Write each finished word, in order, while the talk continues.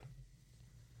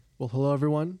Well, hello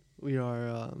everyone. We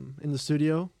are in the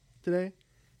studio today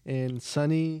in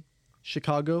sunny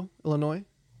Chicago, Illinois.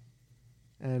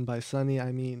 And by sunny,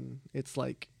 I mean it's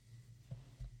like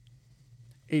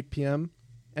 8 p.m.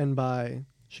 And by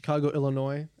Chicago,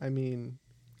 Illinois, I mean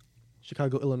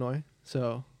Chicago, Illinois.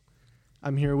 So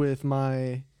I'm here with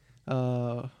my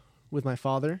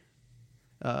father.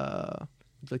 Would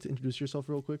you like to introduce yourself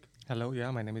real quick? Hello,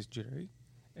 yeah, my name is Jerry,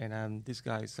 and I'm this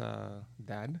guy's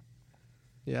dad.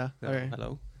 Yeah. So, All right.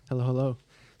 Hello. Hello.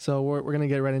 So we're gonna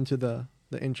get right into the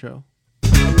intro.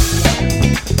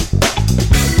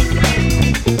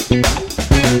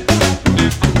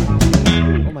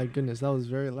 Oh my goodness, that was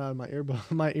very loud.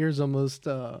 My ears almost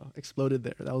exploded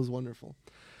there. That was wonderful.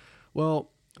 Well,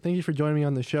 thank you for joining me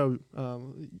on the show.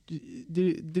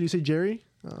 Did you say Jerry?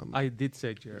 I did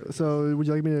say Jerry. So would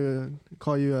you like me to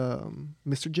call you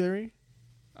Mr. Jerry?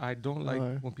 I don't like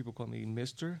when people call me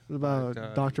Mister. What about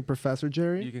Dr. Professor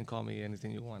Jerry? You can call me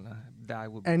anything you want.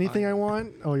 That would Anything I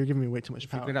want? Oh, you're giving me way too much If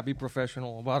power. you're gonna be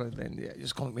professional about it, then yeah,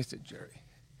 just call me Mr. Jerry.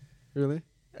 Really?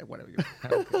 Whatever. I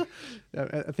don't care. Yeah,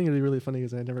 I think it'd be really funny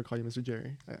because I never call you Mr.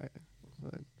 Jerry.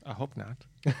 I hope not.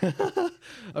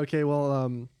 Okay, well,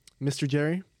 Mr.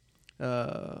 Jerry,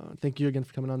 thank you again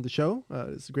for coming on the show.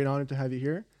 It's a great honor to have you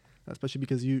here, especially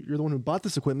because you're the one who bought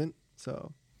this equipment.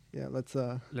 So, yeah, let's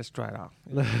try it out.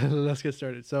 let's get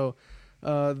started. So,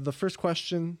 the first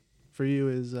question for you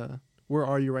is, where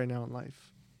are you right now in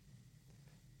life?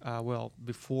 Well,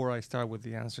 before I start with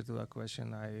the answer to that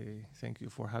question, I thank you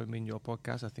for having me in your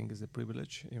podcast. I think it's a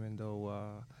privilege, even though,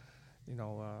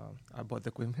 I bought the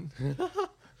equipment.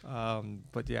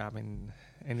 But yeah, I mean,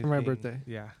 anything. For my birthday.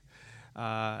 Yeah.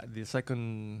 The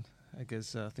second, I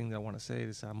guess, thing that I want to say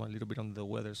is I'm a little bit under the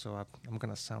weather, so I'm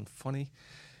going to sound funny.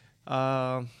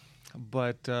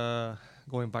 But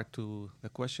going back to the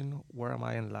question, where am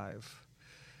I in life?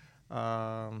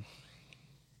 I'm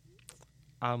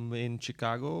in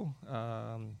Chicago,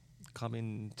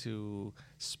 coming to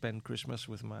spend Christmas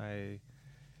with my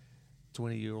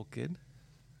 20-year-old kid.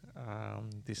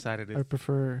 Decided I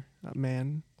prefer a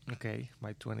man. Okay,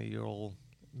 my 20-year-old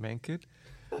man kid.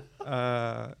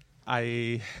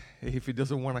 If he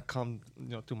doesn't want to come,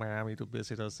 to Miami to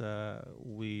visit us,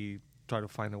 we try to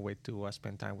find a way to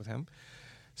spend time with him.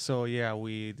 So yeah,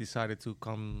 we decided to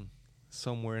come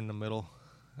somewhere in the middle,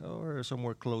 or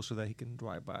somewhere close so that he can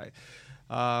drive by.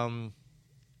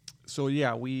 So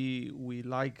yeah, we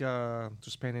like to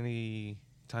spend any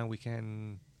time we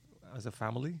can as a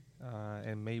family,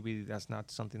 and maybe that's not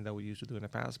something that we used to do in the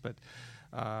past, but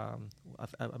I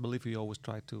believe we always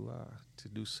try to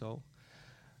do so.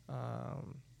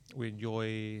 We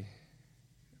enjoy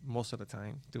most of the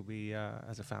time to be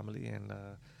as a family, and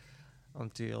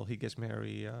until he gets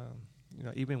married,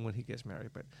 even when he gets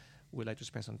married, but we like to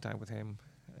spend some time with him,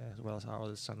 as well as our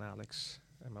other son Alex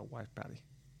and my wife Patty.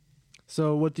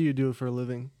 So what do you do for a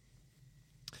living?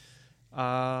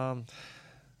 I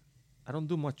don't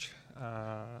do much.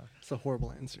 It's a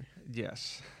horrible answer.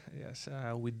 Yes.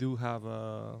 We do have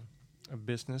a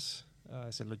business.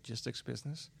 It's a logistics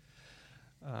business.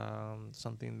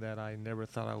 Something that I never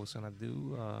thought I was gonna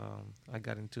do. I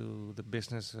got into the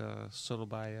business sort of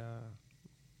by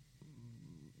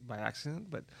accident,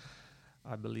 but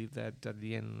I believe that at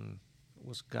the end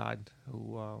was God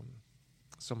who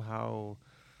somehow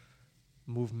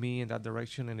moved me in that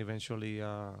direction, and eventually,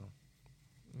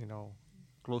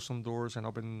 close some doors and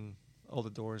open all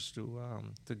the doors to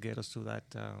get us to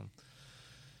that,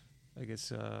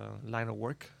 line of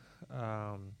work.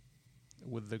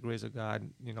 With the grace of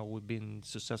God, we've been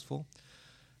successful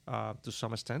to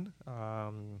some extent,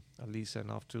 at least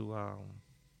enough to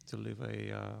live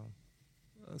a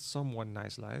somewhat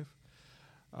nice life.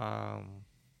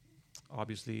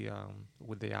 Obviously,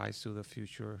 with the eyes to the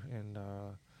future and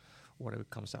whatever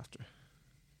comes after.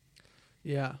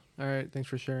 Yeah. All right. Thanks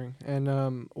for sharing. And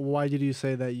why did you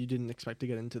say that you didn't expect to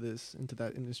get into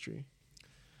that industry?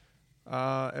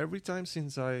 Every time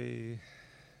since I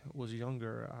was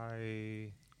younger,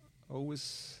 I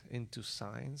always into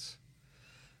science.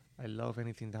 I love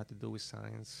anything that had to do with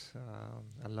science.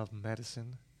 I love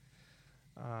medicine.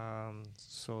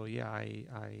 So yeah,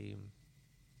 I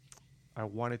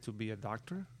wanted to be a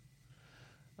doctor.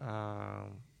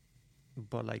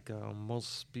 But like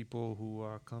most people who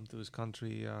come to this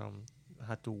country,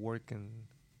 had to work and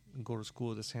go to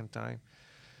school at the same time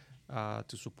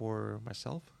to support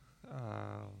myself.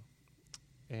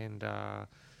 And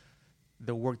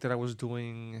the work that I was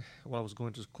doing while I was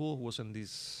going to school was in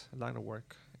this line of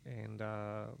work. And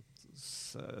at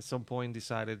some point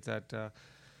decided that, the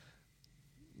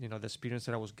experience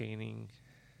that I was gaining,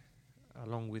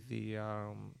 along with the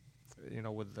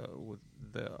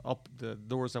the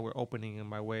doors that were opening in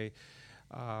my way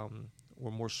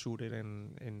were more suited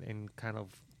and kind of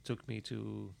took me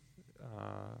to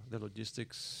the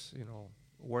logistics,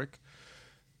 work.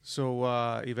 So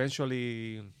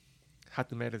eventually had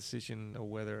to make a decision of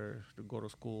whether to go to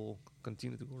school,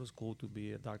 continue to go to school to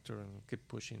be a doctor and keep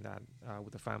pushing that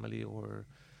with the family, or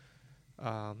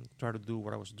try to do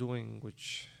what I was doing,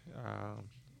 which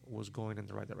was going in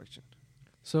the right direction.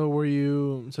 So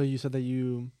so you said that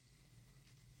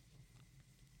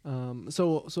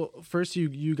so first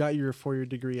you got your 4-year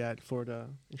degree at Florida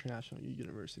International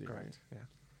University, Correct. right? Yeah.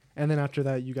 And then after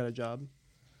that you got a job?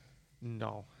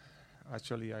 No,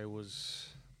 actually, I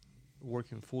was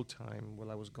working full time while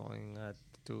I was going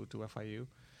to FIU.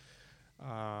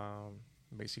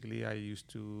 Basically, I used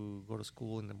to go to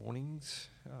school in the mornings,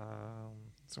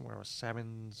 somewhere around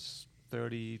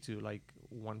 7:30 to like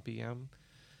 1 p.m.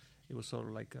 It was sort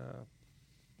of like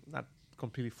not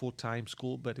completely full time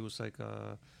school, but it was like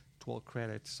 12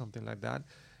 credits, something like that.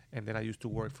 And then I used to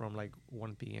work from like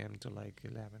 1 p.m. to like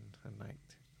 11 at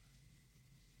night.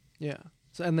 Yeah.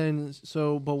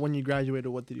 But when you graduated,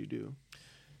 what did you do?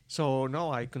 So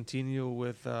no, I continue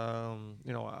with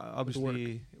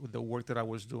obviously with the work that I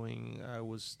was doing. I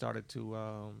was started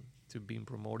to being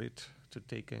promoted to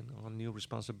take on new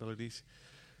responsibilities,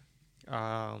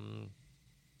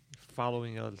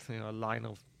 following a line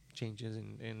of changes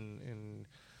in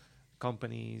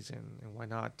companies and why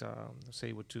not was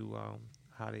able to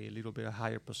have a little bit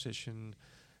higher position,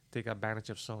 take advantage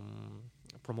of some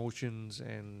promotions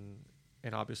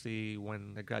and obviously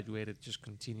when I graduated, just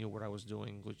continue what I was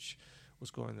doing, which was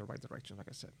going in the right direction, like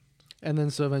I said. And then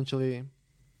so eventually,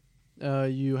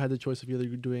 you had the choice of either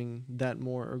doing that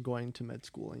more or going to med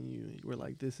school, and you were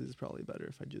like, "This is probably better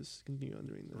if I just continue on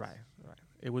doing this." Right.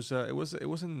 It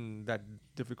wasn't that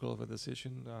difficult of a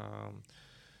decision.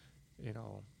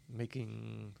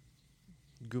 Making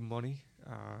good money,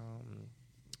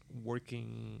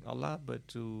 working a lot, but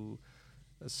to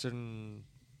a certain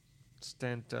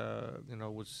extent,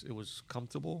 it was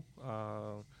comfortable,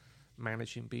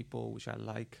 managing people, which I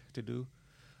like to do.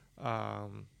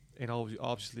 And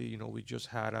obviously, we just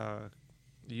had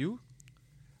you.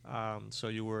 So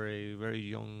you were a very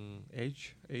young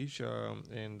age,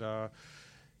 and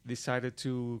decided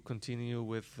to continue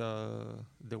with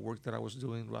the work that I was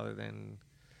doing rather than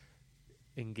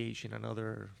engage in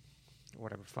another,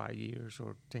 5 years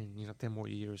or 10 more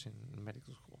years in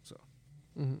medical school. So.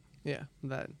 Mm-hmm. Yeah,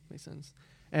 that makes sense.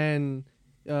 And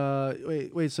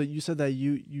wait. So you said that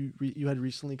you had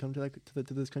recently come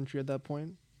to this country at that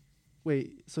point.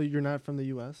 Wait, so you're not from the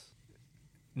U.S.?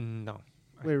 No.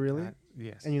 Wait, really?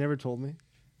 Yes. And you never told me?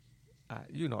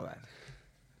 You know that.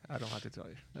 I don't have to tell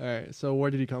you. All right. So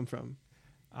where did you come from?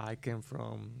 I came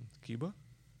from Cuba.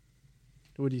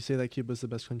 Would you say that Cuba is the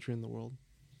best country in the world?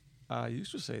 I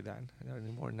used to say that. Not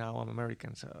anymore. Now I'm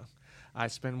American, so I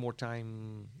spend more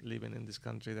time living in this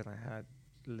country than I had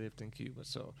lived in Cuba.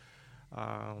 So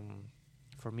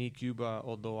for me, Cuba,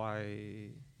 although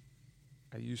I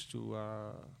used to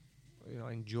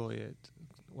enjoy it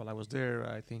while I was there,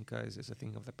 I think is a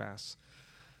thing of the past.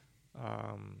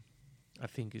 I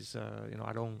think is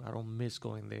I don't miss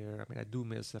going there. I mean, I do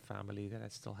miss the family that I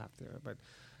still have there, but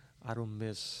I don't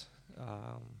miss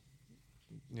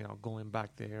going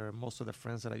back there. Most of the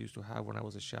friends that I used to have when I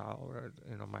was a child, or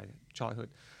my childhood,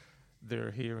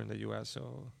 they're here in the U.S.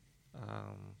 So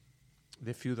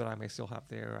the few that I may still have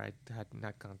there, I had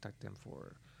not contacted them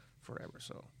for forever.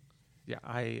 So yeah,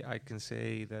 I can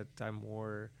say that I'm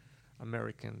more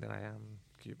American than I am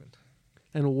Cuban.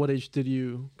 And what age did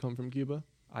you come from Cuba?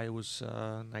 I was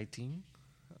 19.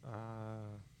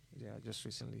 Just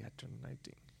recently I turned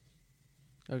 19.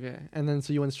 Okay, and then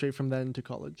so you went straight from that into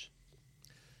college?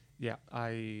 Yeah,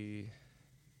 I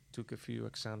took a few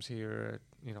exams here,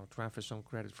 transferred some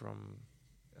credit from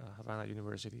Havana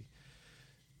University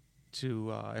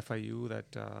to FIU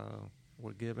that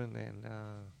were given, and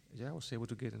I was able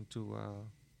to get into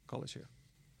college here.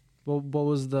 Well, what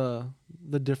was the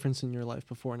difference in your life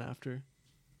before and after?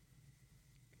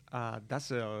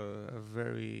 That's a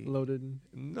very loaded.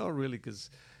 Not really, because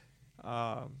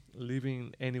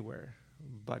living anywhere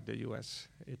but the U.S.,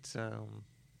 it's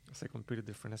a completely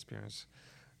different experience.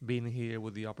 Being here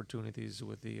with the opportunities,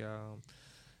 with the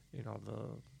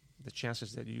the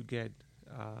chances that you get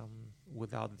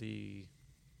without the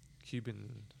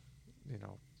Cuban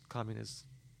communist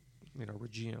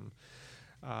regime,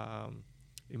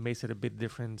 it makes it a bit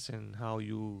different in how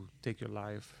you take your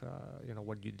life.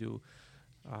 What you do.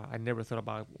 I never thought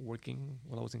about working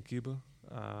while I was in Cuba.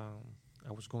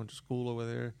 I was going to school over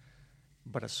there,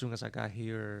 but as soon as I got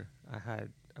here, I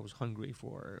had I was hungry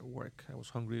for work. I was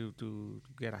hungry to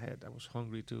get ahead. I was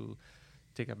hungry to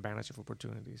take advantage of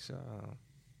opportunities.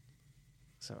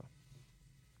 So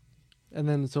And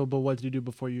then, so, but what did you do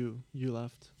before you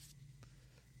left?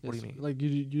 What do you mean? Like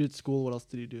you did school. What else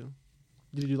did you do?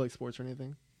 Did you do like sports or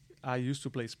anything? I used to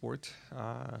play sport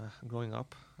growing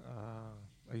up.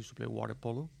 I used to play water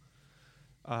polo.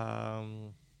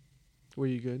 Um, Were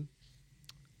you good?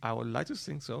 I would like to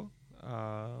think so.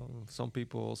 Some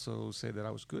people also say that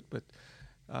I was good, but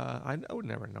I would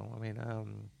never know. I mean,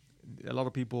 a lot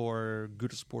of people are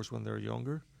good at sports when they're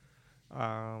younger,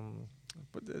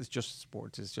 but it's just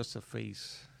sports. It's just a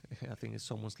phase. I think it's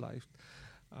someone's life.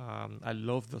 I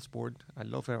love the sport. I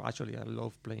love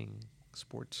playing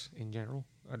sports in general.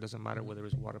 It doesn't matter whether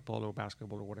it's water polo,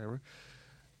 basketball, or whatever.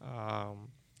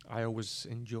 I always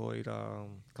enjoyed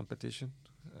competition,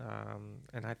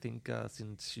 and I think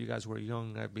since you guys were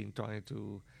young, I've been trying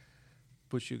to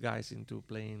push you guys into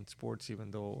playing sports,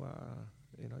 even though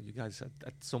you guys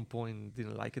at some point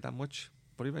didn't like it that much,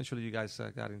 but eventually you guys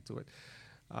got into it.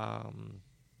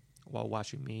 While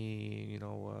watching me,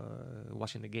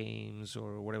 watching the games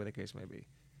or whatever the case may be.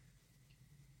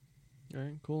 All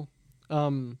right, cool.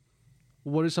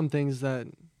 What are some things that,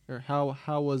 or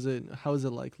how was it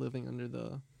like living under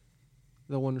the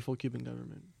wonderful Cuban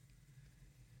government?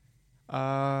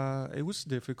 It was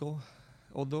difficult,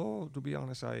 although to be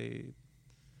honest, I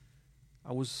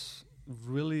was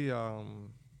really how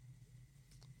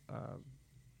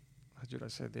should I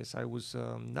say this? I was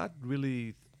not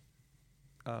really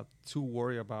too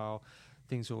worried about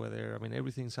things over there. I mean,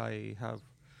 everything I have,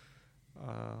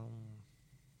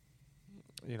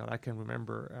 I can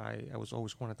remember. I was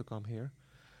always wanted to come here.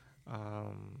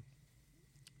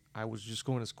 I was just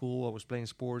going to school. I was playing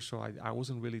sports, so I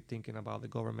wasn't really thinking about the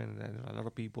government. And a lot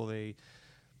of people they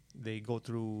go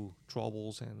through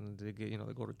troubles and they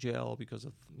go to jail because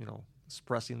of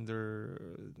expressing their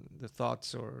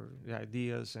thoughts or the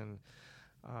ideas. And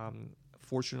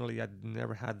fortunately, I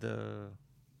never had the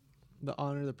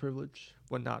honor, the privilege.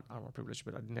 Well, not honor, privilege,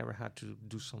 but I never had to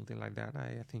do something like that.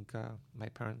 I think my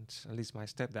parents, at least my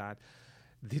stepdad,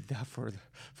 did that for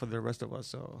the rest of us.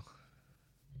 So.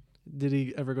 Did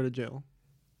he ever go to jail?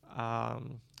 I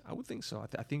would think so.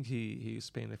 I think he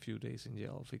spent a few days in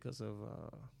jail because of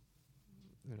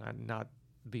not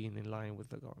being in line with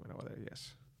the government over there.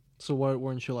 Yes. So what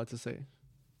weren't you allowed to say?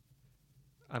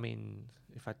 I mean,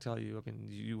 if I tell you,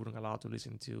 you weren't allowed to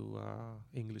listen to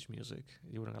English music.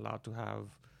 You weren't allowed to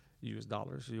have U.S.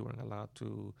 dollars. You weren't allowed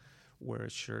to wear a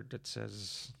shirt that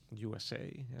says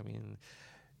USA. I mean,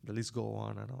 the list go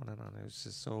on and on and on. It's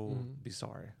just so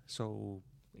bizarre, so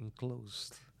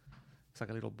enclosed. It's like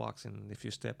a little box, and if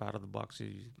you step out of the box,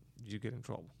 you get in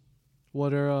trouble.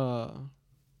 What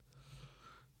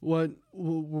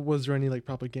was there any like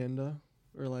propaganda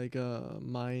or like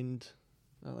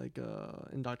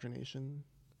indoctrination?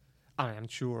 I am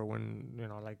sure when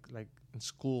like in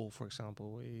school, for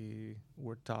example, we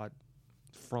were taught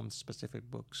from specific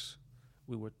books.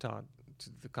 We were taught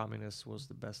the communists was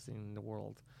the best thing in the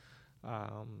world.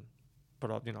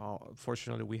 But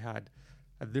fortunately, we had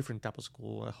a different type of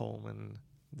school at home, and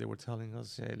they were telling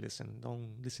us, "Hey, listen,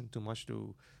 don't listen too much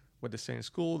to what they say in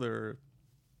school. They're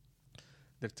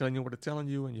telling you what they're telling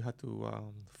you, and you have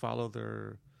to follow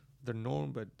their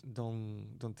norm, but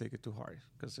don't take it too hard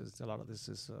because a lot of this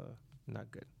is not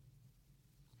good."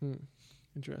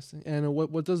 Interesting. And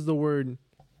what does the word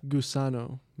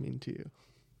gusano mean to you?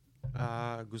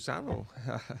 Gusano,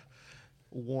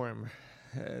 worm.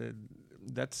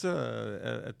 That's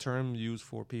a term used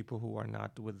for people who are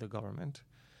not with the government.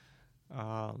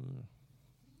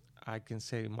 I can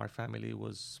say my family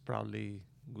was probably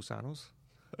gusanos,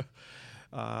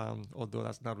 although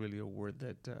that's not really a word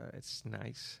that it's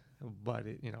nice. But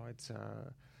it's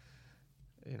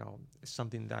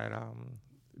something that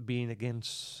being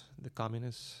against the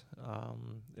communists,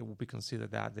 it will be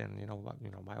considered that. Then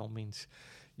by all means,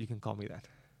 you can call me that.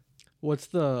 What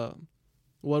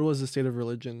was the state of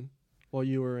religion while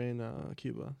you were in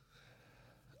Cuba?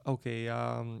 Okay,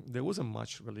 there wasn't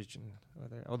much religion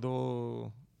there.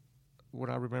 Although, what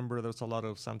I remember, there was a lot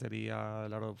of santeria, a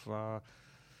lot of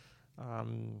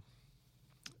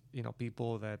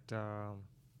people that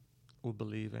would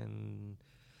believe in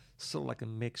sort of like a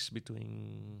mix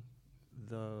between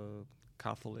the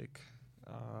Catholic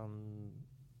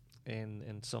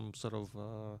and some sort of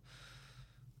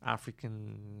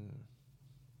African.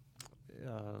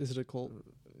 Is it a cult?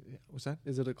 What's that?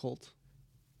 Is it a cult?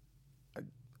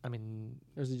 I mean,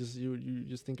 or is it just you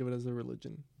just think of it as a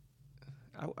religion?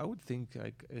 I would think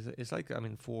like it's like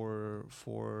for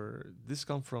this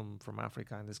come from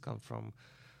Africa, and this come from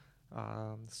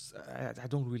I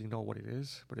don't really know what it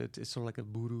is, but it's sort of like a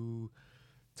voodoo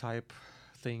type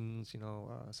things,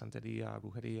 Santeria,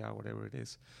 brujeria, whatever it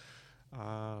is.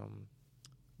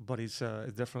 But it's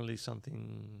definitely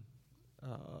something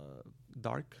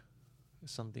dark,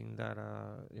 something that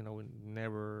we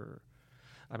never.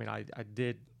 I mean, I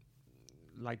did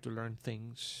like to learn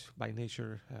things by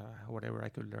nature, whatever I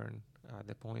could learn at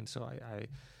the point. So I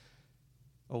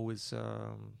always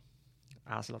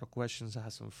asked a lot of questions. I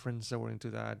had some friends that were into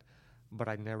that, but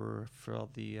I never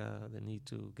felt the need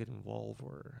to get involved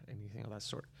or anything of that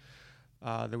sort.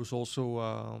 There was also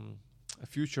a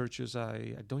few churches.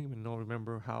 I don't even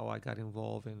remember how I got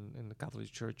involved in the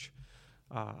Catholic Church.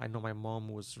 I know my mom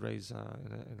was raised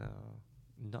in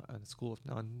a school of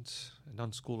nuns, a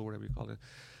nun school or whatever you call it,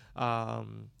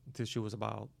 until she was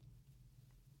about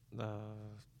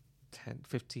 10,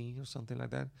 15 or something like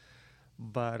that.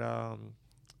 But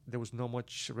there was no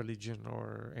much religion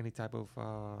or any type of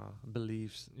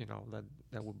beliefs,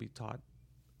 that would be taught,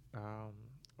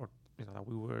 or that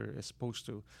we were exposed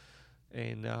to.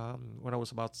 And when I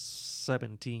was about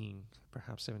 17,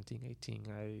 perhaps 17, 18,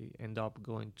 I ended up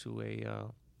going to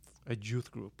a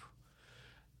youth group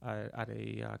at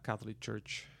a Catholic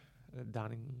church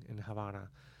down in Havana.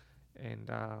 And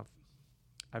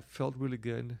I felt really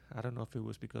good. I don't know if it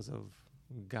was because of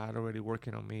God already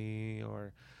working on me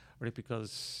or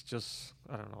because just,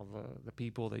 I don't know, the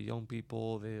people, the young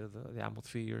people, the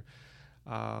atmosphere.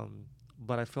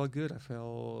 But I felt good. I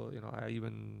felt, I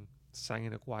even sang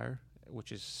in a choir,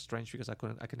 which is strange because I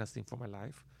cannot sing for my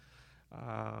life.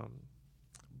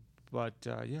 But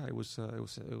yeah, it was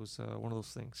one of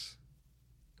those things.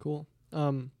 Cool.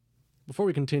 Before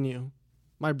we continue,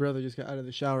 my brother just got out of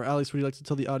the shower. Alex, would you like to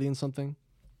tell the audience something?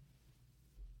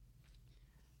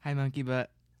 Hi, monkey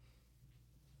butt.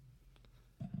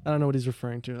 I don't know what he's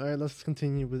referring to. All right, let's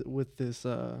continue with this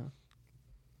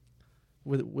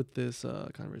with this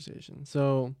conversation.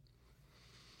 So,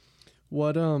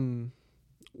 why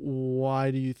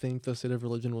do you think the state of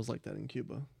religion was like that in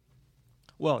Cuba?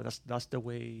 Well, that's the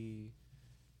way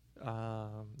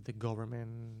the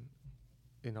government,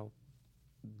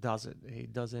 does it. He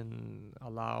doesn't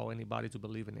allow anybody to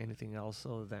believe in anything else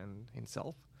other than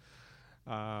himself.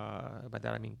 By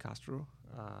that I mean Castro,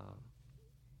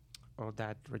 or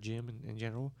that regime in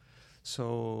general.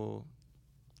 So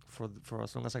for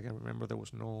as long as I can remember, there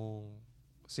was no,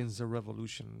 since the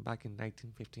revolution back in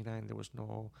 1959, there was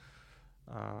no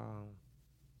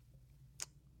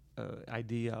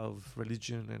idea of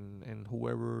religion, and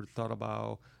whoever thought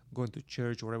about going to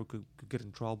church or whatever could get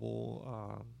in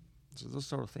trouble. So those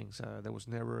sort of things. There was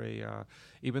never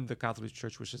even the Catholic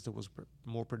Church, which is the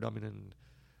more predominant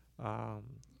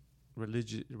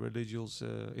religious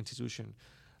institution,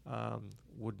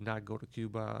 would not go to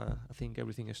Cuba. I think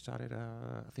everything started,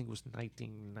 I think it was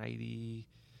 1990,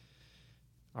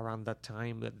 around that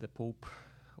time that the Pope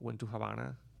went to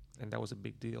Havana, and that was a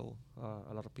big deal.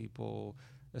 A lot of people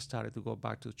started to go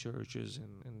back to churches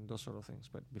and those sort of things.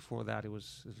 But before that, it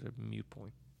was a moot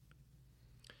point.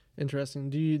 Interesting.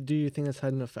 Do you think that's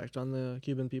had an effect on the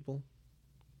Cuban people?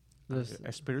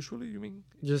 Spiritually, you mean?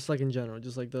 Just like in general,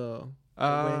 just like the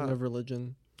weighing of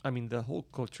religion. I mean, the whole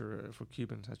culture for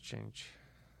Cubans has changed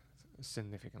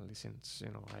significantly since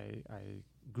I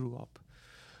grew up.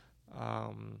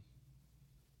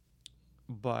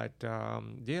 But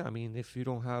yeah, I mean, if you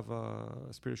don't have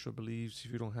spiritual beliefs,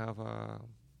 if you don't have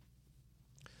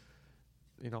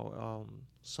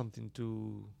something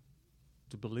to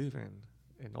believe in,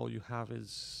 and all you have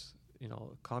is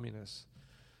communist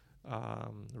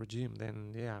regime,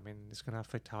 then yeah, I mean, it's gonna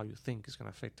affect how you think. It's gonna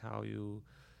affect how you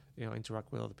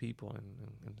interact with other people, and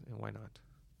why not?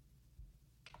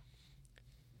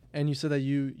 And you said that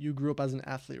you grew up as an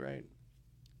athlete, right?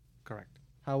 Correct.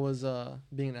 How was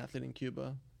being an athlete in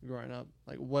Cuba growing up?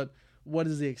 Like, what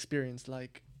is the experience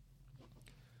like?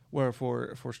 Well,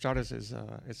 for starters,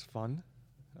 it's fun.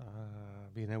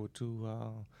 Being able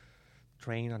to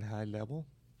train at a high level,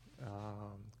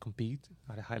 compete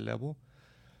at a high level.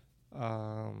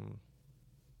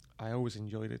 I always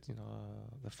enjoyed it.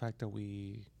 The fact that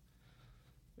we,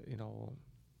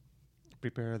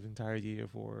 prepare the entire year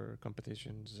for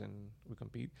competitions and we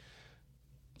compete.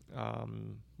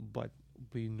 But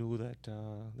we knew that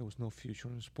there was no future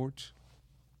in sports.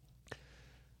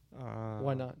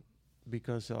 Why not?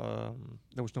 Because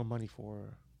there was no money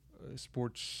for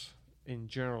sports in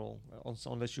general,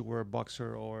 unless you were a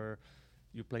boxer or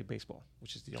you play baseball,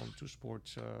 which is the only two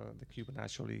sports the Cuban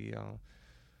actually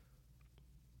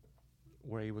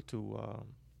were able to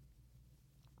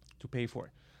pay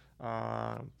for.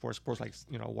 For sports like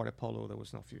water polo, there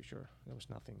was no future. There was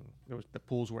nothing. The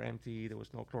pools were empty. There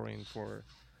was no chlorine for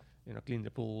clean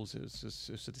the pools. It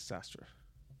was a disaster.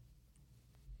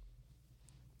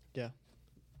 Yeah.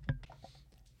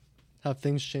 Have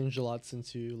things changed a lot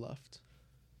since you left?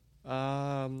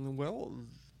 Well,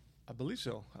 I believe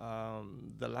so.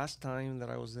 The last time that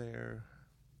I was there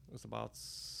was about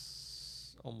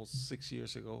almost 6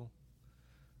 years ago,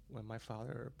 when my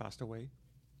father passed away.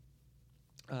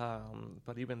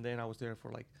 But even then, I was there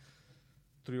for like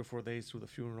 3 or 4 days through the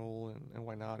funeral and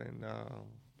whatnot, and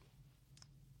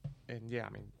yeah, I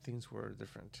mean, things were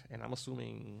different, and I'm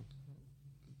assuming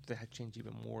they had changed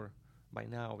even more by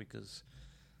now, because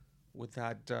with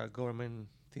that government,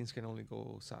 things can only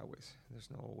go sideways. There's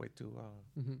no way to.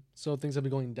 So things have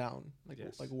been going down,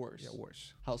 Yes. like worse. Yeah,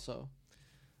 worse. How so?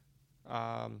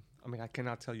 I mean, I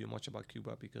cannot tell you much about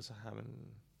Cuba because I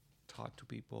haven't talked to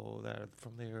people that are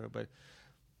from there, but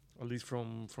at least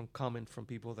from comment from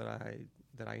people that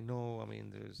I know, I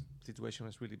mean, the situation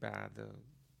is really bad. The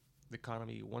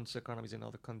economy, once the economies in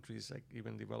other countries, like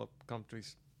even developed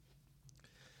countries,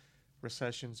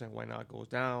 recessions and whatnot goes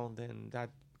down, then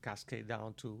that cascade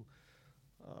down to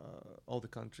all the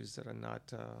countries that are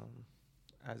not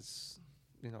as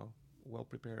well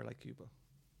prepared like Cuba.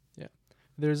 Yeah.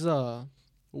 There's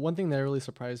one thing that really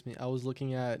surprised me. I was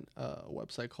looking at a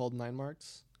website called Nine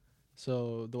Marks.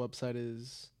 So the website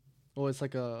is, it's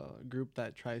like a group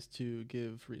that tries to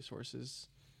give resources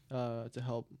to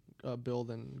help build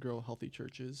and grow healthy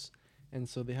churches. And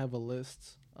so they have a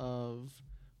list of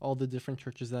all the different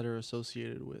churches that are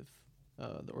associated with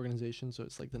the organization. So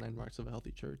it's like the 9 marks of a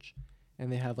healthy church.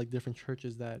 And they have like different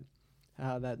churches that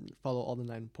follow all the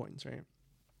 9 points, right?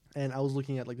 And I was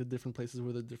looking at like the different places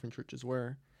where the different churches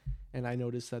were, and I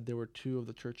noticed that there were 2 of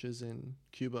the churches in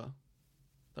Cuba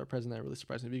that are present. That really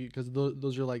surprised me, because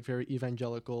those are like very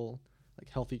evangelical, like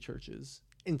healthy churches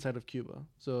inside of Cuba.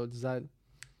 So does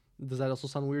that also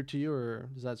sound weird to you, or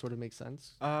does that sort of make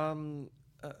sense?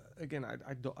 Again,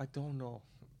 I don't know,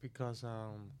 because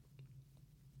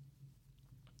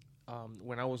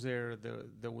when I was there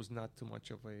was not too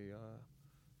much of a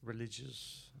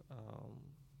religious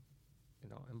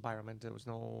environment. There was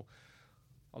a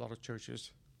lot of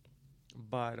churches,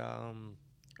 but I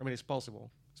mean, it's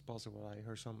possible. It's possible. I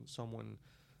heard someone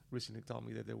recently tell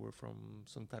me that they were from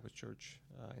some type of church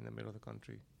in the middle of the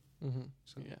country. Mm-hmm.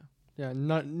 So Yeah.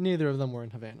 Neither of them were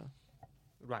in Havana.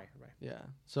 Right. Yeah.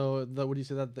 So would you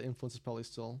say that the influence is probably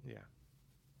still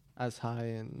as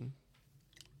high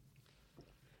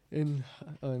in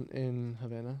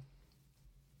Havana?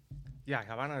 Yeah,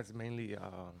 Havana is mainly.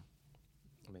 I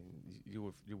mean,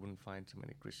 you wouldn't find too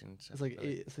many Christians. It's like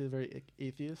it's a very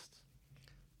atheist.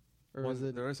 Or is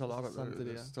it? There is a lot of Santeria?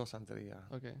 there's still Santeria.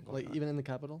 Okay, like even in the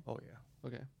capital. Oh yeah.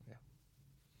 Okay. Yeah.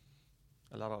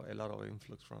 A lot of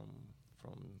influx from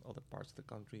other parts of the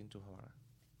country into Havana.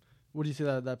 Would you say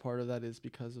that part of that is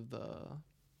because of that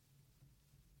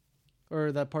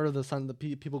part of the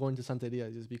people going to Santeria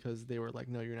is just because they were like,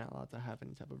 no, you're not allowed to have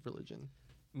any type of religion?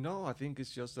 No, I think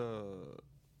it's just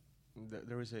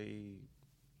there is a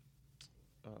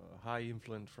high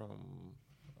influence from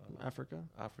Africa.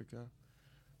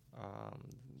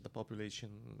 The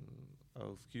population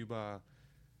of Cuba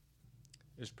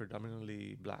is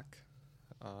predominantly black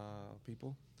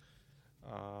people.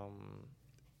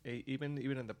 Even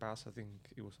in the past, I think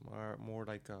it was more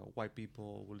like white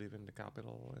people who live in the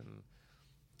capital, and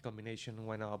combination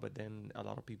went out. But then a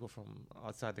lot of people from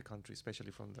outside the country,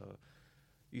 especially from the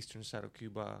eastern side of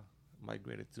Cuba,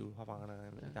 migrated to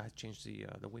Havana, and that changed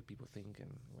the way people think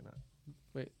and whatnot.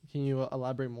 Wait, can you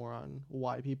elaborate more on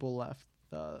why people left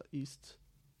East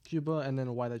Cuba, and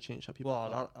then why that changed how people?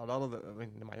 Well, a lot of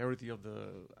the majority of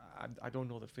I don't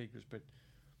know the figures, but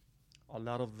a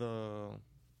lot of the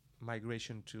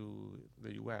migration to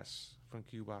the U.S. from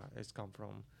Cuba has come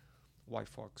from white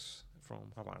folks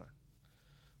from Havana.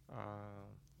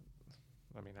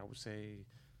 I mean, I would say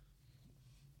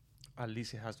at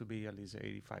least it has to be at least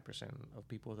 85% of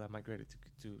people that migrated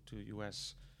to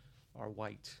U.S. are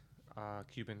white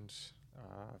Cubans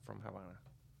from Havana,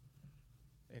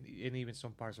 and even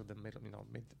some parts of the mid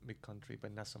country,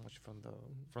 but not so much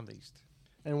from the east.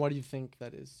 And what do you think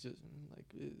that is? Just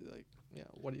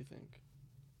what do you think?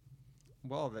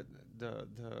 Well,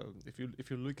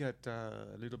 if you look at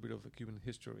a little bit of the Cuban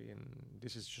history, and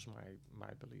this is just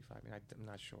my belief. I mean, I'm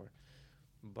not sure,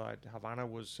 but Havana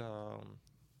was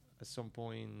at some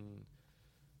point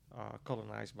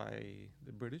colonized by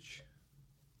the British,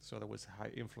 so there was a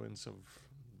high influence of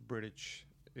British,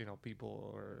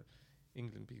 people or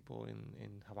England people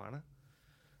in Havana,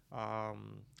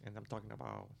 and I'm talking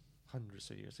about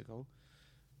hundreds of years ago.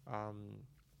 Um,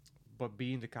 but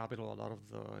being the capital, a lot of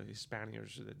the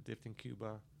Spaniards that lived in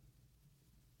Cuba,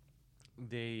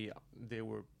 they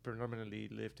were predominantly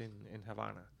lived in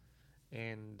Havana,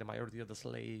 and the majority of the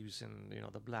slaves and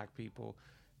the black people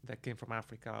that came from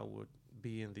Africa would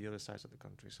be in the other sides of the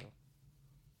country. So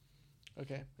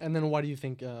Okay. And then why do you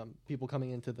think people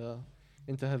coming into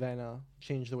Havana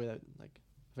changed the way that like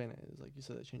Havana is? Like you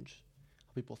said, it changed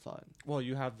how people thought. well,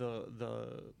 you have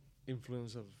the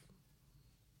influence of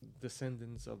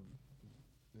descendants of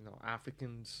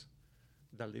Africans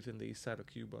that lived in the east side of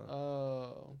Cuba,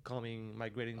 Oh.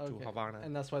 migrating to Okay. Havana,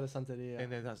 And that's why the Santeria. and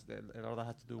then and all that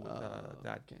had to do with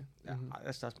that. Okay. Yeah, Mhm.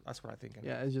 that's what I think.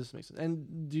 Anyway. Yeah, it just makes sense.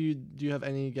 And do you have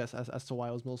any guess as to why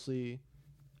it was mostly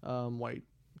white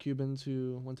Cubans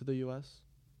who went to the U.S.?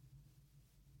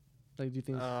 Like, do you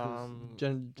think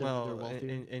they're Well,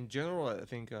 wealthier? in general, I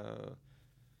think. I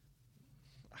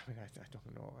mean, I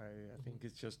don't know. I think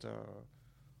it's just a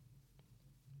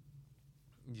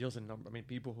number. I mean,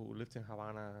 people who lived in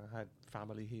Havana had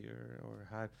family here or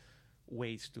had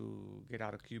ways to get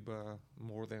out of Cuba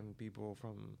more than people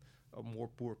from more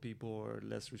poor people or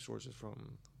less resources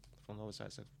from the other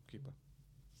sides of Cuba.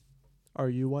 Are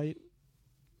you white?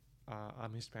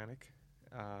 I'm Hispanic,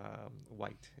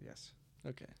 white. Yes.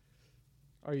 Okay.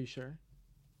 Are you sure?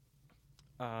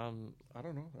 I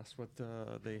don't know. That's what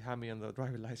they have me on the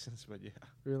driver license, but yeah,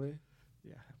 Really?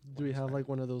 yeah. Do we have Hispanic. like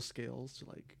one of those scales to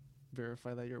like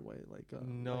verify that you're white? Like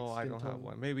No, like I skin don't have tone?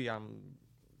 one. Maybe I'm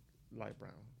light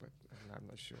brown, but I'm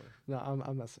not sure. No,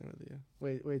 I'm messing with you.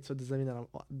 Wait. So does that mean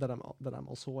that I'm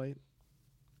also white?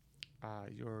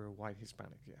 You're white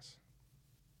Hispanic, yes.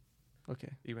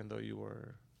 Okay. Even though you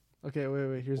were, Okay.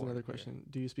 Wait. Here's Or, another yeah. question.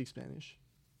 Do you speak Spanish?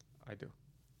 I do.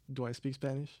 Do I speak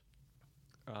Spanish?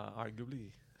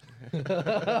 Arguably,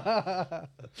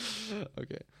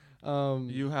 Okay.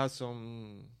 you have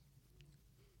some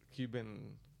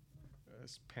Cuban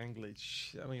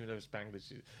Spanglish. I mean,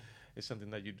 Spanglish is something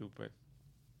that you do, but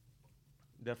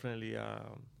definitely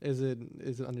Is it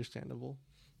understandable?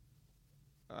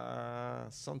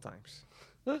 sometimes.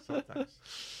 Sometimes.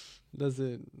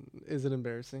 Is it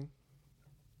embarrassing?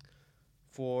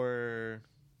 For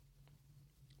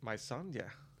my son, yeah.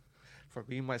 For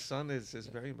being my son is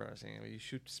very embarrassing. I mean, you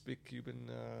should speak Cuban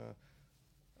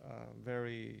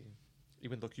very,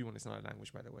 even though Cuban is not a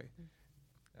language, by the way.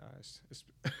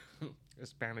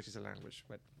 Spanish is a language,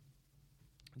 but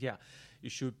yeah, you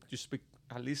should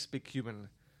at least speak Cuban,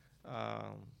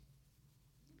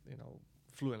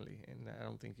 fluently, and I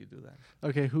don't think you do that.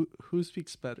 Okay. Who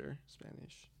speaks better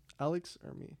Spanish, Alex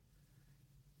or me?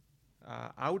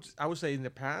 I would say in the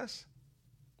past,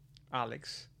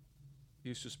 Alex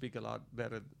used to speak a lot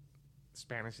better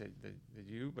Spanish than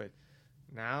you, but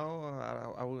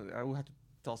now I would have to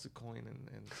toss a coin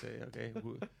and say okay,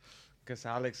 because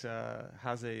Alex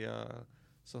has a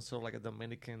some sort of like a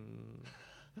Dominican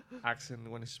accent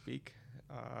when he speak,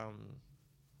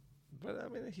 but I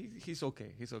mean he's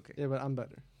okay. He's okay. Yeah, but I'm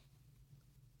better.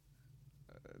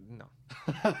 No.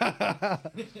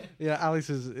 Yeah, Alex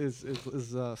is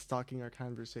stalking our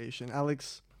conversation.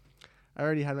 Alex, I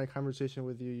already had my conversation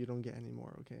with you. You don't get any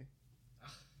more, okay?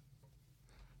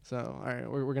 So, all right,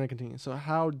 we're gonna continue. So,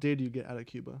 how did you get out of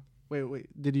Cuba? Wait.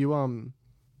 Did you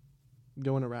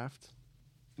go on a raft?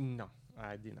 No,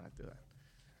 I did not do that.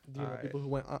 Do you know people who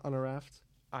went on a raft?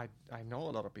 I know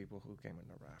a lot of people who came in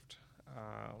a raft,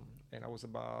 and I was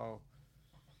about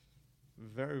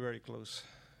very very close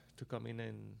to coming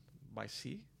in by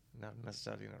sea, not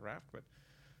necessarily in a raft, but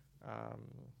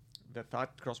the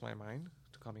thought crossed my mind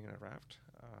to coming in a raft.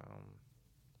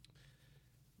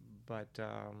 But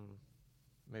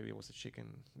maybe it was a chicken.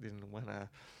 Didn't want to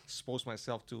expose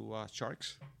myself to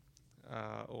sharks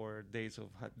or days of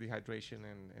dehydration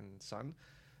and sun.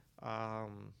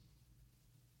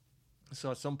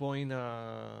 So at some point,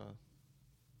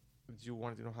 you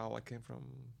wanted to know how I came from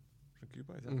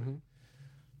Cuba? Is that right?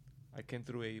 I came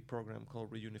through a program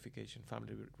called reunification,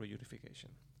 family reunification,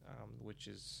 which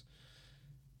is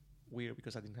weird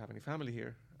because I didn't have any family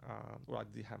here. Well, I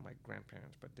did have my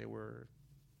grandparents, but they were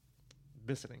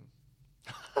visiting,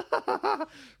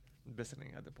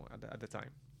 visiting at the point at the time.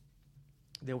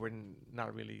 They were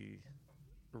not really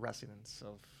residents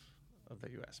of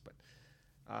the U.S., but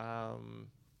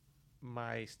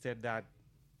my stepdad's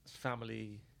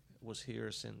family was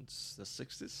here since the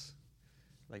 60s.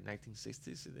 Like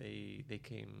 1960s, they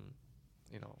came,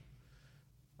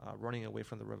 running away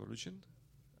from the revolution,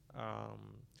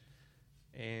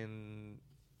 and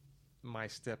my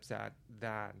stepdad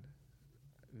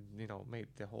made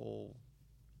the whole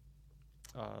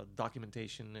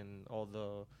documentation and all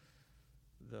the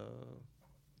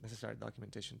necessary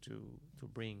documentation to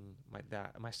bring my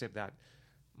dad, my stepdad,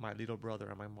 my little brother,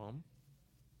 and my mom.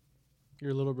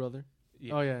 Your little brother?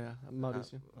 Yeah. Oh, yeah.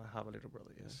 Mauricio. I have a little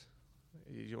brother. Yes.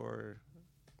 Your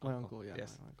My uncle, yeah.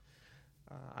 Yes. My uncle.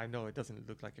 I know it doesn't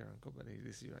look like your uncle, but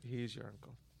he is your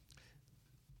uncle.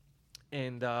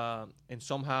 And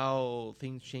somehow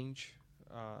things change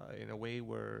in a way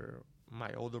where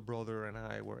my older brother and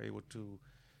I were able to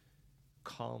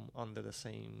come under the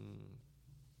same,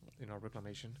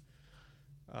 reclamation.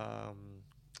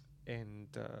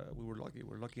 And we were lucky. We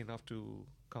were lucky enough to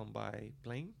come by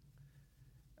plane.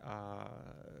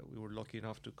 We were lucky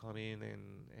enough to come in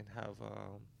and have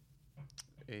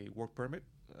a work permit,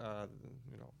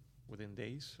 within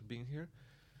days of being here.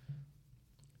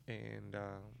 And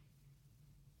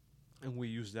we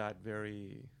used that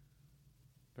very,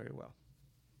 very well.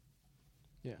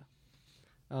 Yeah.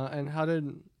 And how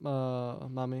did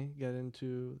Mami get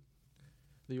into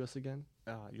the U.S. again?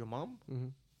 Your mom?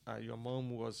 Mm-hmm. Your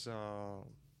mom was, I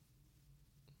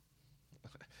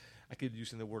keep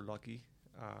using the word lucky.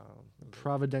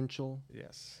 Providential.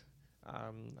 Yes.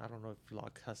 I don't know if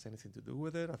luck has anything to do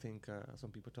with it. I think some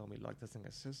people tell me luck doesn't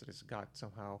exist. It's God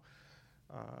somehow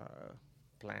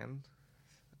planned.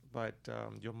 But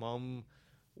your mom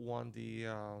won the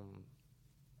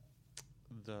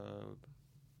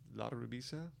lottery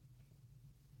visa.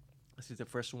 This is the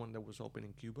first one that was open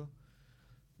in Cuba,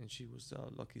 and she was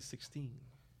lucky 16,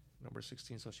 number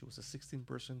 16. So she was a 16th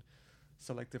person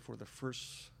selected for the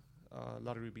first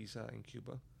lottery visa in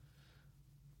Cuba.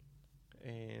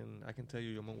 And I can tell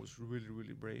you, your mom was really,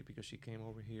 really brave because she came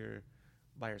over here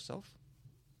by herself.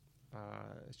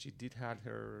 She did have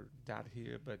her dad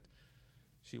here, but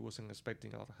she wasn't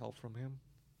expecting a lot of help from him.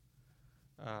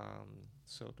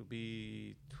 So to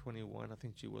be 21, I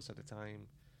think she was at the time,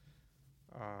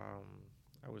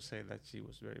 I would say that she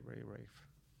was very, very brave.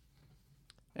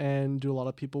 And do a lot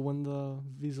of people win the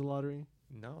visa lottery?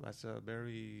 No, that's a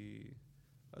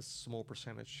small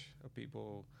percentage of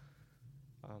people.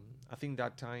 I think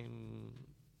that time,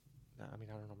 I don't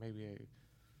know, maybe a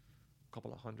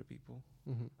couple of hundred people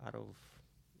out of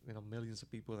millions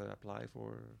of people that apply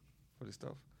for this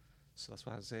stuff. So that's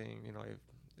why I'm saying,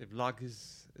 if luck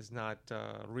is not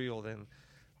real, then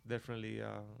definitely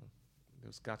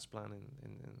there's God's plan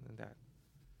in that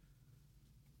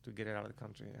to get it out of the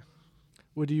country. Yeah.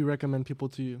 Would you recommend people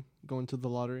to go into the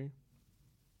lottery?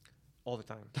 All the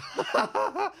time.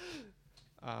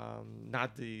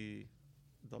 Not the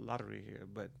lottery here,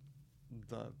 but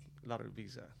the lottery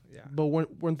visa. Yeah. But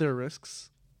weren't there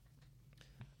risks?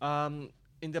 In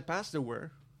the past there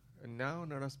were, and now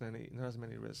not as many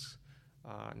risks.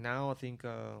 Now I think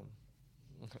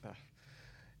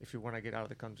if you want to get out of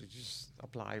the country, just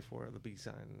apply for the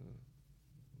visa,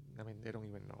 and they don't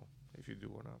even know if you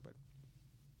do or not. But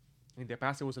in the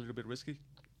past it was a little bit risky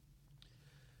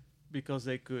because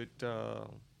they could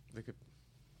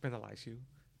penalize you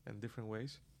in different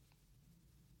ways.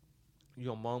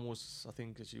 Your mom was, I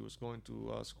think, she was going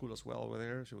to school as well over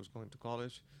there. She was going to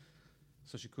college,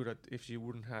 so she could have, if she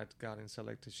wouldn't have gotten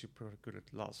selected, she probably could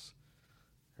have lost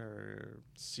her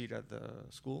seat at the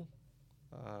school,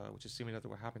 which is similar to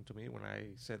what happened to me when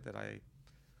I said that I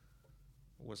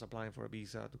was applying for a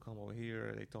visa to come over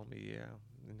here. They told me, yeah,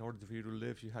 in order for you to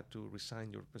live, you had to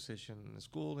resign your position in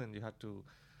school, and you had to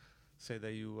say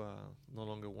that you no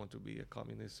longer want to be a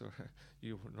communist, or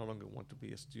you no longer want to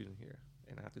be a student here.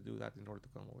 And I had to do that in order to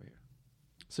come over here.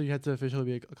 So you had to officially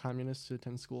be a communist to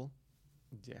attend school?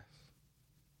 Yes.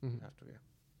 Mm-hmm. You have to, yeah.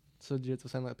 So did you have to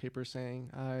sign that paper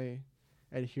saying, I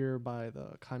adhere by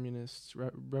the communist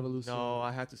revolution? No,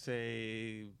 I had to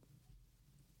say,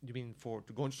 you mean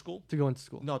to go into school? To go into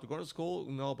school. No, to go to school,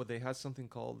 no, but they had something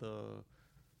called the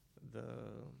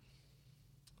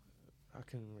I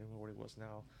can't remember what it was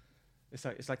now. It's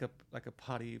like a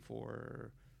party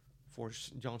for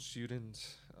young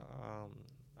students.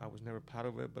 I was never part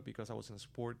of it, but because I was in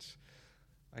sports,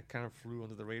 I kind of flew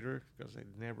under the radar because they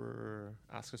never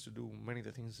asked us to do many of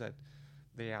the things that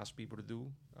they asked people to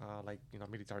do, like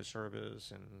military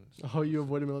service and. Oh, you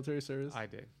avoided military service? I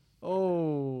did.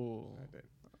 Oh, I did.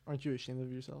 Aren't you ashamed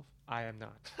of yourself? I am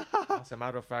not. As a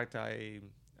matter of fact, I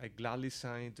gladly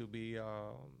signed to be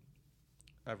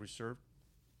a reserve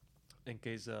in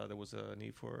case there was a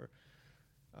need for.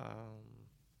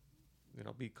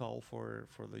 Be called for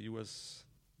the U.S.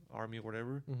 Army or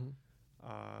whatever,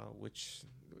 which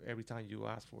every time you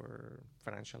ask for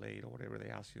financial aid or whatever, they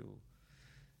ask you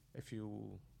if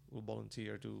you will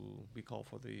volunteer to be called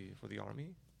for the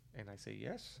Army, and I say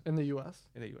yes. In the U.S.?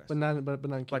 In the U.S. But not in Cuba?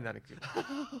 But not in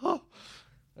Cuba.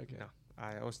 Okay. No,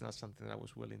 it was not something that I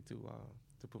was willing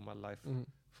to to put my life Mhm.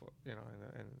 for in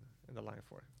the line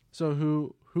for it. So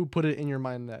who put it in your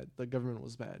mind that the government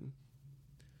was bad?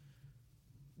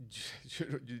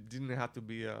 You didn't have to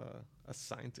be a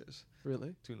scientist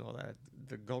Really? to know that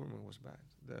the government was bad.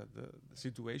 The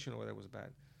situation over there was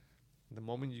bad. The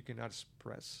moment you cannot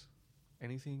express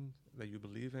anything that you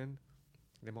believe in,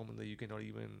 the moment that you cannot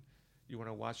even, you want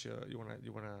to watch you want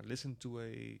to listen to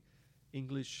a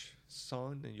English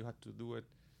song and you have to do it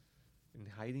in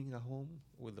hiding at home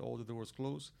with all the doors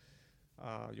closed.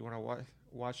 You want to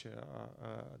watch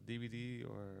a DVD,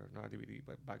 or not a DVD,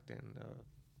 but back then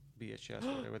VHS,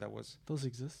 whatever that was. Those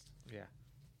exist. Yeah,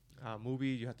 movie,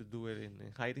 you have to do it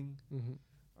in hiding.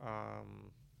 Mm-hmm.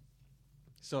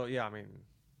 So yeah, I mean,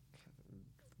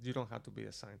 you don't have to be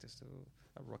a scientist,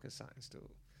 a rocket science,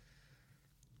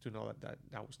 to know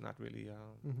that was not really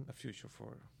Mhm. a future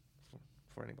for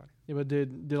anybody. Yeah, but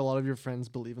did a lot of your friends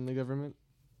believe in the government?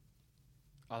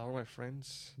 A lot of my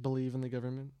friends, Believe in the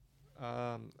government?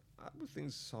 I would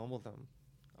think some of them.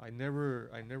 I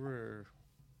never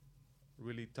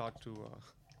really talked to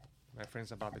my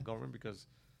friends about the government because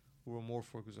we were more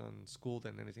focused on school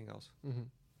than anything else. Mm-hmm.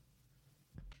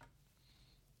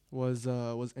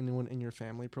 Was anyone in your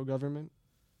family pro-government?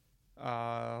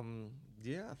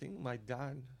 Yeah, I think my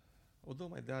dad, although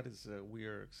my dad is a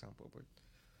weird example, but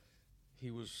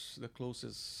he was the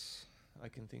closest I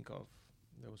can think of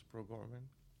that was pro-government.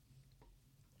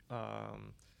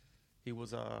 He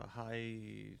was a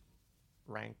high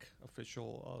rank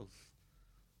official of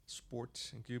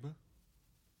sports in Cuba.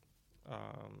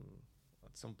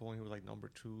 At some point, he was like number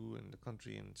 2 in the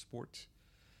country in sports.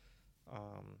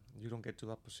 You don't get to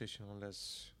that position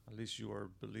unless at least you are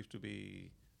believed to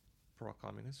be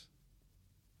pro-communist.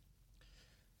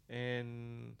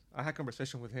 And I had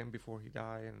conversation with him before he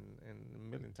died, and a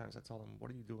million times I told him, "What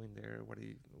are you doing there?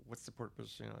 What's the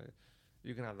purpose?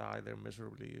 You're gonna die there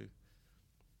miserably."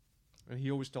 And he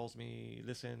always tells me,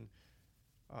 "Listen."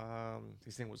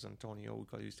 His name was Antonio.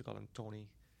 We used to call him Tony.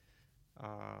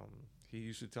 He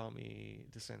used to tell me,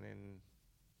 "Listen,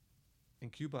 in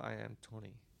Cuba, I am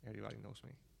Tony. Everybody knows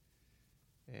me.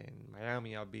 In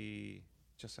Miami, I'll be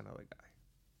just another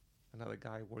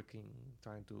guy working,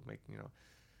 trying to make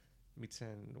meets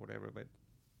and whatever, but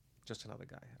just another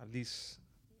guy. At least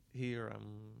here,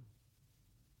 I'm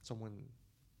someone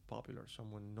popular,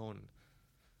 someone known."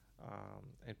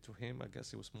 And to him, I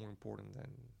guess it was more important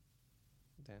than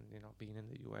being in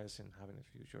the U.S. and having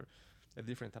a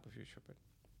different type of future. But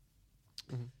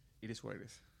Mm-hmm. it is what it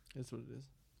is. That's what it is.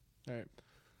 All right.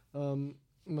 I'm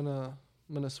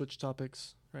gonna switch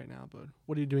topics right now. But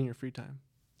what do you do in your free time?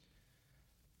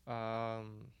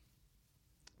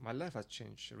 My life has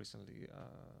changed recently.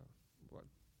 What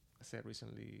I said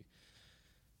recently,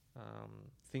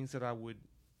 things that I would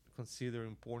consider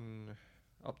important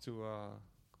up to a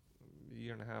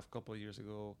year and a half, couple of years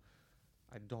ago,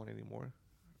 I don't anymore.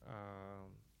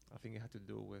 I think it had to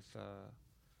do with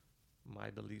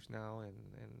my beliefs now, and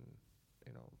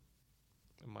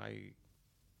my, I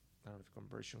don't know if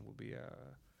conversion would be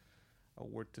a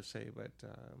word to say, but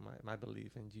my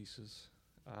belief in Jesus.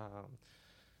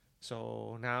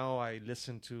 So now I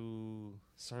listen to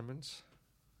sermons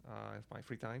in my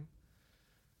free time.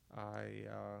 I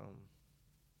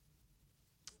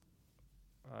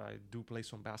do play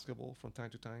some basketball from time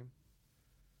to time.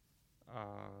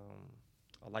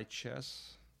 I like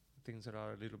chess, things that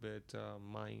are a little bit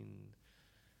mind,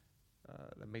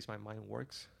 that makes my mind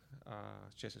works.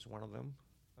 Chess is one of them.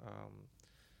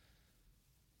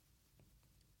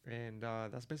 And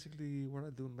that's basically what I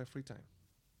do in my free time.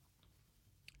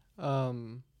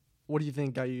 What do you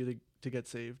think got you to get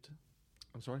saved?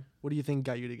 I'm sorry? What do you think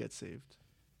got you to get saved?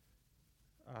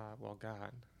 Well,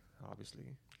 God,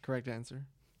 obviously. Correct answer.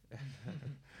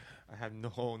 I have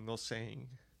no saying,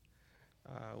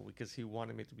 because He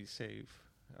wanted me to be saved.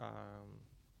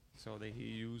 So that He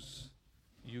used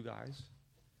you guys.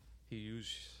 He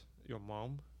used your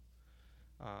mom.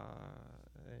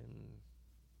 And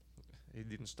it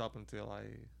didn't stop until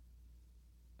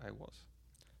I was.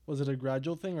 Was it a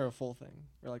gradual thing or a full thing,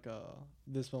 or like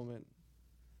this moment?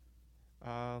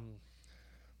 I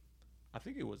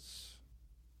think it was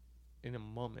in a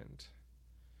moment.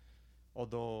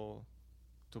 Although,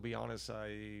 to be honest,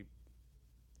 I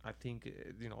think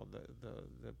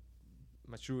the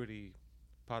maturity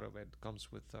part of it comes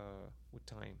with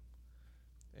time,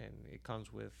 and it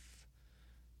comes with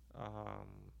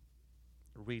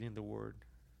reading the Word,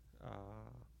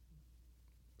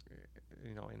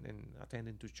 and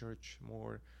attending to church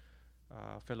more,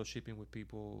 fellowshipping with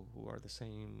people who are the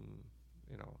same,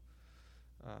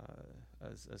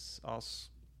 as us.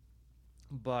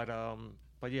 But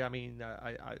But yeah, I mean,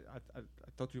 I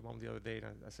talked to your mom the other day,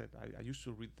 and I said I used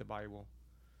to read the Bible.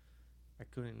 I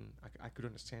could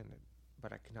understand it,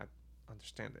 but I could not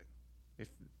understand it, if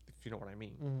you know what I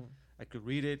mean. Mm-hmm. I could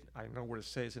read it. I know what it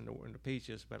says in the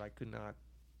pages, but I could not,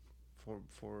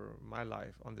 for my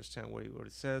life, understand what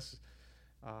it says.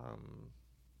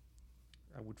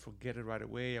 I would forget it right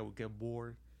away. I would get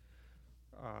bored.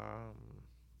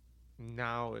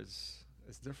 Now it's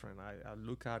different. I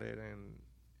look at it and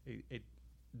it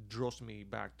draws me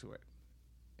back to it,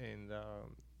 and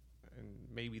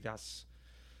maybe that's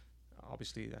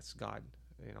obviously that's God,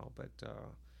 but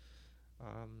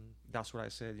that's what I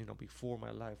said. Before,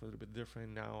 my life was a little bit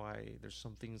different. Now there's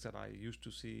some things that I used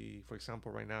to see. For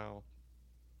example, right now,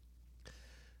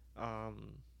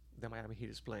 the Miami Heat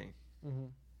is playing,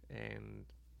 Mm-hmm. and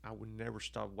I would never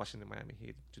stop watching the Miami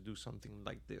Heat to do something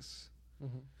like this.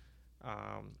 Mm-hmm.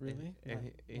 Really?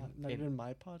 Not even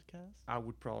my podcast? I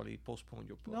would probably postpone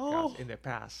your podcast No. in the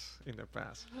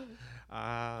past.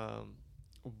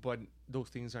 But those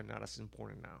things are not as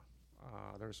important now.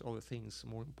 There's other things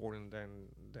more important than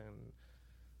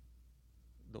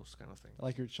those kind of things.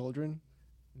 Like your children?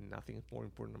 Nothing is more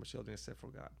important than my children except for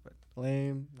God. But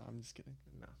Lame. No, I'm just kidding.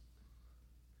 no.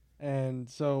 And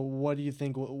so, what do you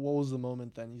think? What was the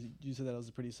moment then? You said that it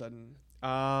was pretty sudden.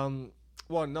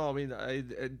 Well, no. I mean, I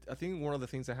think one of the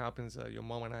things that happens. Your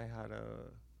mom and I had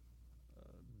a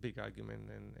big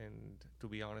argument, and to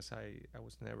be honest, I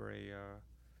was never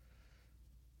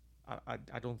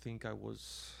I don't think I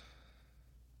was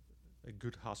a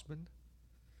good husband.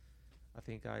 I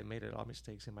think I made a lot of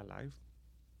mistakes in my life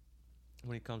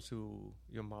when it comes to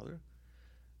your mother.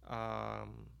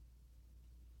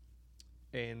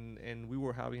 And we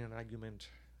were having an argument,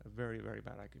 a very, very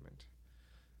bad argument.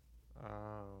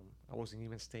 I wasn't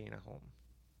even staying at home.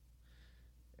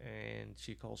 And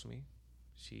she calls me.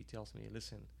 She tells me,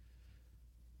 listen,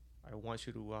 I want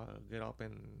you to get up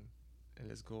and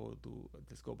let's go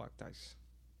baptize.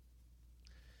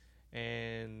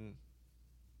 And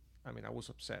I mean, I was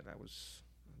upset.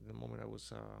 The moment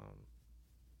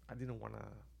I didn't want to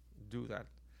do that.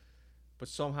 But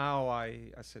somehow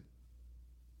I said,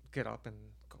 get up and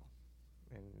go.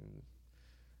 And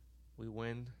we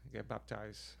went, get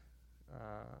baptized.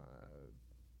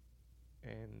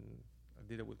 And I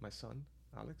did it with my son,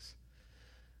 Alex.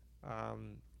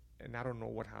 And I don't know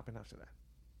what happened after that.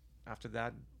 After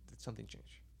that, something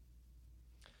changed.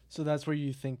 So that's where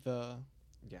you think the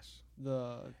Yes.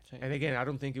 change. And again, I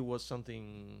don't think it was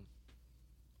something.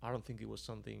 I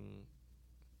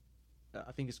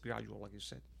think it's gradual, like you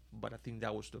said. But I think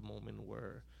that was the moment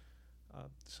where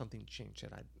something changed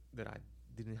that I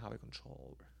didn't have a control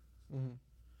over. Mm-hmm.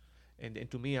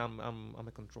 And to me, I'm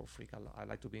a control freak. I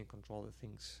like to be in control of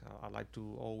things. I like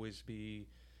to always be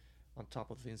on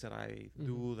top of things that I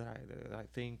do, that I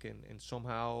think, and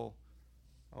somehow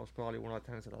I was probably one of the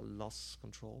times that I lost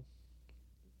control.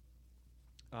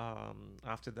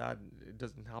 After that, it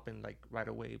doesn't happen like right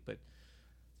away, but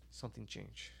something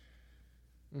changed.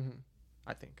 Mm-hmm.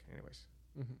 I think, anyways.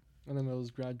 Mm-hmm. And then it was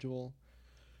gradual.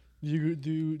 Do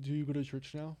you go to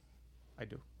church now? I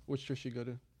do. Which church you go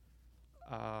to?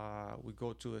 We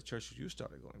go to a church you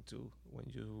started going to when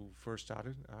you first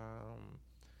started,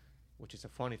 which is a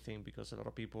funny thing because a lot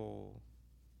of people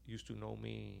used to know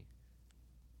me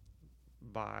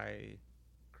by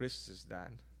Chris's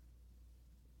dad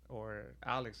or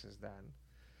Alex's dad.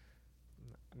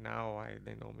 Now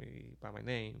they know me by my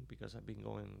name because I've been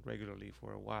going regularly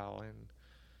for a while, and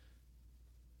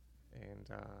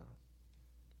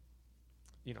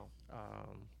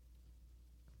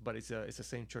but it's the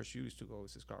same church you used to go.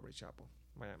 It's Scarborough Chapel,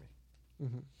 Miami.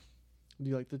 Mm-hmm. Do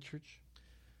you like the church?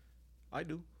 I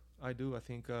do. I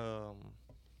think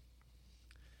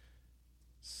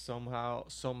somehow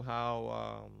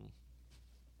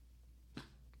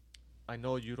I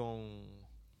know you don't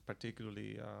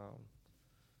particularly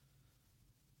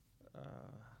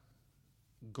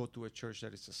go to a church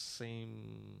that is the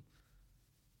same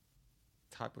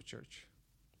type of church.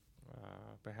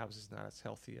 Perhaps it's not as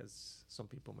healthy as some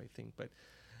people may think, but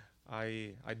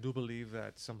I do believe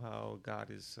that somehow God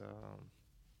is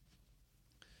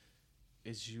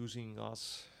using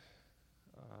us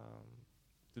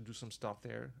to do some stuff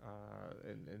there,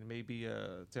 and maybe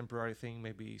a temporary thing,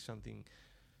 maybe something,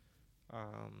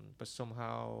 but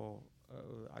somehow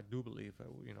I do believe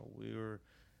that we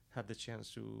had the chance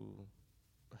to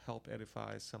help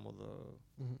edify some of the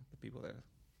people there.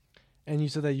 And you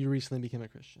said that you recently became a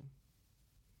Christian.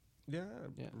 Yeah.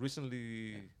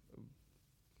 Recently,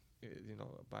 Yeah.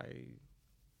 By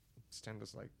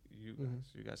standards like you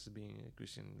guys being a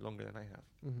Christian longer than I have.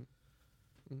 Mm-hmm.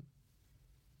 Mm-hmm.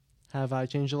 Have I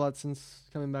changed a lot since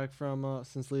coming back from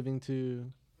since leaving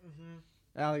to? Mm-hmm.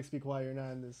 Alex, be quiet. You're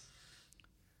not in this.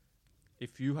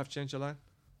 If you have changed a lot,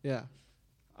 Yeah.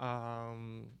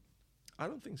 I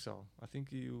don't think so. I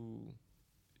think you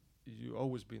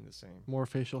always been the same. More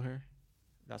facial hair.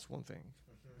 That's one thing.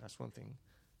 Mm-hmm. That's one thing.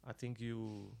 I think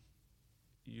you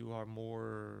are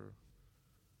more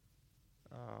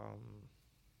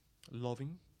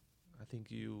loving. I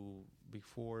think you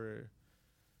before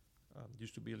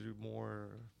used to be a little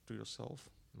more to yourself,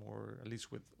 more at least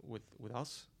with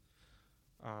us.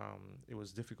 It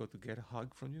was difficult to get a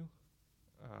hug from you.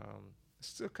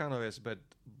 Still kind of is, but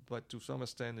to some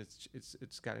extent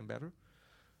it's getting better.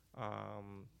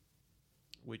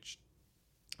 Which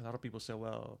a lot of people say,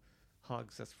 well,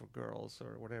 hugs that's for girls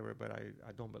or whatever, but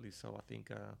I don't believe so. I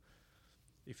think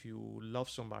if you love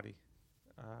somebody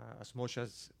as much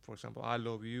as, for example, I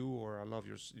love you, or I love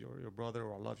your brother,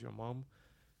 or I love your mom,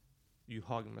 you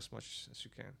hug them as much as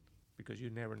you can, because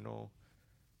you never know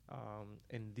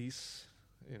in this,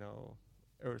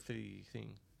 earthly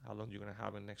thing how long you're gonna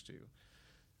have it next to you.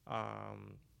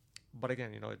 But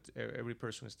again, every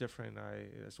person is different.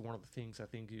 It's one of the things I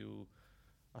think you,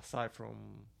 aside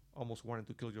from almost wanting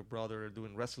to kill your brother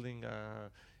doing wrestling,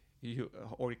 you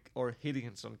or hitting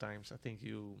him sometimes, I think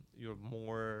you're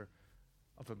more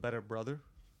of a better brother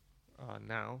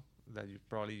now that you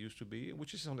probably used to be,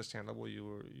 which is understandable.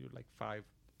 You're like 5,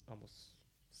 almost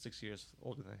 6 years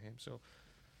older than him, so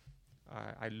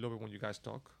I love it when you guys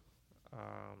talk.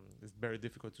 It's very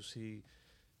difficult to see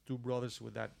two brothers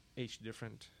with that age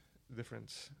difference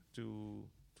to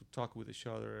talk with each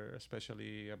other,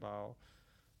 especially about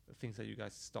the things that you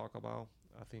guys talk about.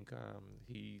 I think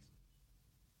he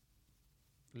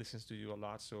listens to you a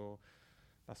lot, so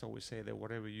that's always say that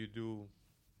whatever you do,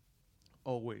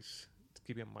 always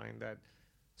keep in mind that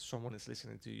someone is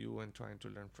listening to you and trying to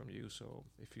learn from you. So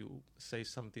if you say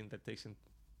something that takes in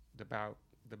the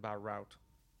bad route,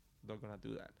 they're gonna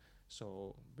do that.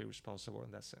 So be responsible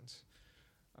in that sense.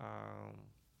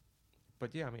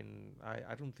 But yeah, I mean,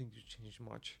 I don't think you changed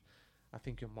much. I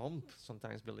think your mom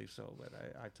sometimes believes so, but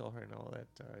I tell her no,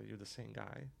 that you're the same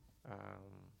guy.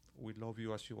 We love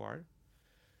you as you are,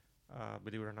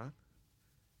 believe it or not.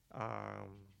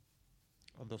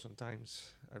 Although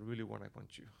sometimes I really want to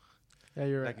punch you. Yeah,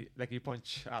 you're like you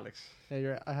punch Alex. Yeah,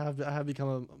 you're right. I have become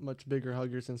a much bigger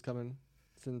hugger since going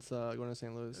to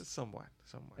St. Louis. Somewhat.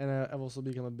 And I've also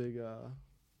become a big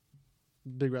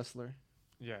wrestler.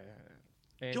 Yeah.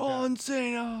 And, John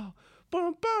Cena.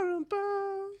 Bum, bum,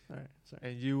 bum. All right,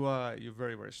 sorry. And you're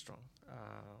very, very strong.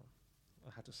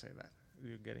 I have to say that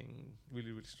you're getting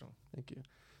really, really strong. Thank you.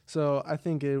 So I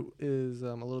think it is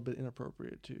a little bit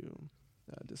inappropriate to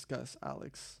discuss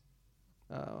Alex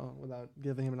without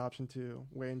giving him an option to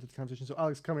weigh into the conversation. So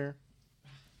Alex, come here.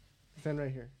 Stand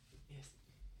right here. Yes.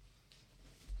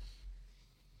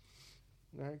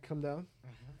 All right, come down.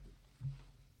 Uh-huh.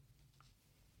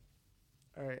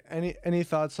 All right. Any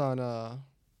thoughts on? All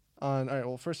right.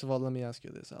 Well, first of all, let me ask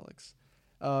you this, Alex.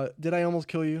 Did I almost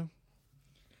kill you?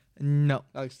 No.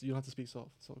 Alex, you don't have to speak so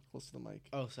close to the mic.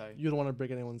 Oh, sorry. You don't want to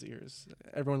break anyone's ears.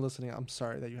 Everyone listening, I'm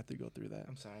sorry that you have to go through that.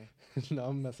 I'm sorry. No,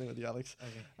 I'm messing with you, Alex.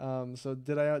 Okay. So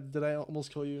did I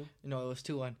almost kill you? No, it was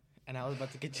 2-1, and I was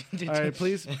about to get you. All right,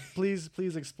 please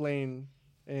explain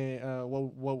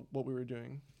what we were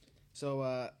doing.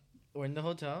 So we're in the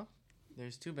hotel.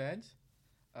 There's 2 beds.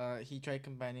 He tried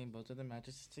combining both of the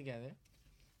mattresses together,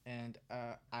 and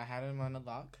I had him on a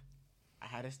lock. I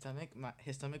had his stomach.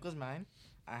 His stomach was mine.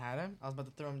 I had him. I was about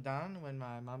to throw him down when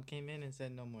my mom came in and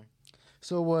said no more.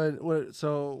 So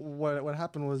what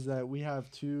happened was that we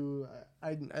have 2.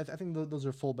 I think those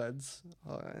are full beds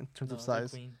in terms of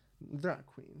size. They're not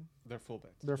queen. They're full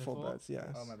beds. They're full beds.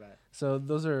 Yes. Oh, my bad. So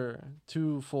those are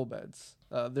 2 full beds.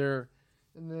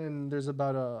 And then there's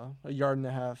about a yard and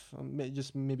a half, maybe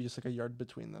just like a yard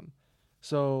between them.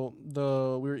 So we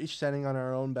were each standing on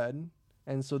our own bed,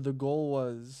 and so the goal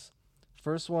was,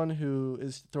 first one who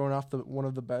is thrown off one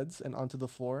of the beds and onto the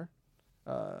floor,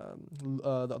 the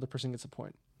other person gets a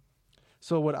point.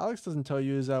 So what Alex doesn't tell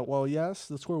you is that, well, yes,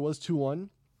 the score was 2-1.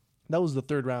 That was the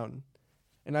 3rd round,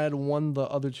 and I had won the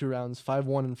other 2 rounds,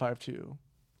 5-1 and 5-2,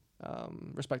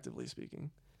 respectively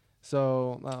speaking.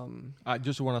 So I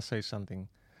just want to say something.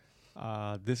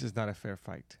 This is not a fair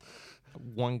fight.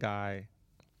 One guy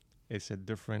is a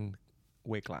different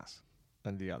weight class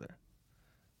than the other.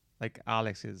 Like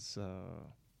Alex is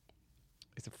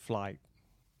a flight,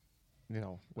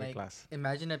 weight class.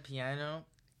 Imagine a piano.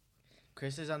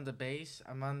 Chris is on the bass.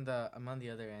 I'm on the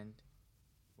other end.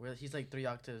 Where he's like 3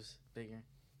 octaves bigger.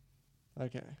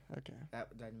 Okay. That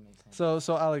makes sense.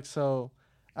 So Alex,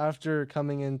 after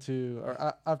coming into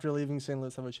or after leaving St.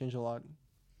 Louis, have I changed a lot?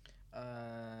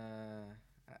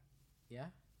 Yeah.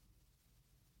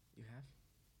 You have?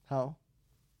 How?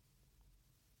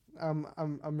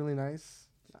 I'm really nice.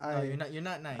 No, you're not. You're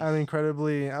not nice. I'm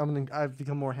incredibly. I've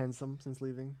become more handsome since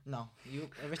leaving. No, you.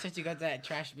 Ever since you got that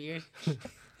trash beard,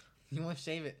 you won't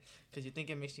shave it because you think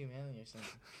it makes you manly or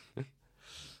something.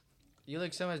 You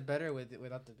look so much better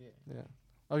without the beard. Yeah.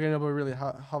 Okay, no, but really,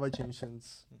 how have I changed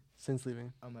since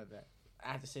leaving? Oh my bad.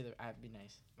 I have to say that I have to be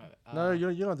nice. My bad. No, you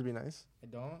don't have to be nice. I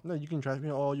don't. No, you can trash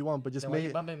me all you want, but just Then why make you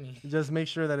it. bumping me? Just make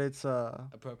sure that it's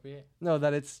Appropriate. no,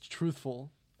 that it's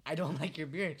truthful. I don't like your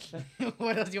beard.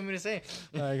 What else do you want me to say?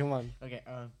 All right, come on. Okay.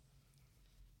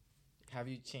 Have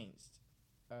you changed?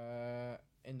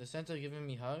 In the sense of giving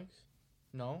me hugs?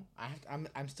 No.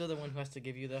 I'm still the one who has to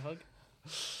give you the hug.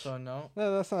 So no.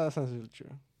 No, that's not really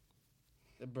true.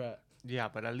 Bruh. Yeah,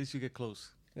 but at least you get close.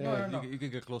 Yeah. No. You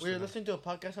can get close. We were listening to a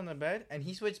podcast on the bed, and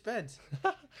he switched beds.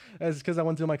 It's because I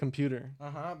went to my computer.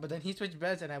 But then he switched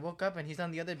beds, and I woke up, and he's on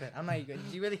the other bed. I'm like, do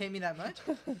you really hate me that much?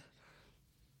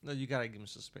 No, you gotta give him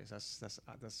some space.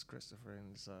 That's Christopher,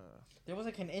 and There was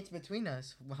like an inch between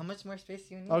us. How much more space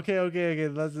do you need? Okay.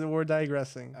 We're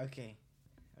digressing. Okay.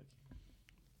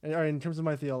 All right, in terms of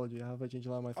my theology, how have I changed a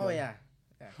lot of my Oh theology? yeah.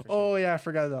 For Oh sure. yeah, I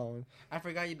forgot that one. I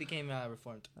forgot you became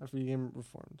reformed. After you became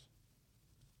reformed.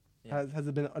 Yeah. Has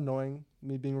it been annoying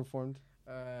me being reformed?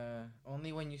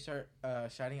 Only when you start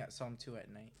shouting at Psalm 2 at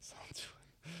night.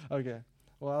 Okay.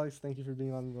 Well, Alex, thank you for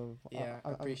being on the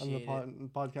Appreciate it.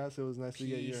 podcast. It was nice to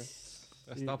get your Peace.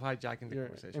 stop hijacking the your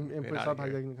conversation. input. Get Stop outta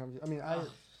here. hijacking the conversation. I mean,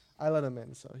 I let him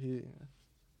in, so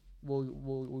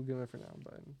we'll give him it for now.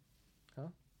 But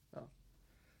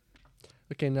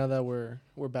okay, now that we're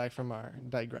back from our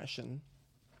digression,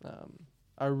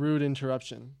 our rude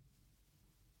interruption.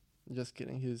 Just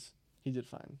kidding. He did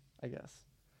fine, I guess.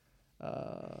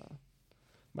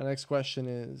 My next question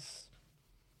is,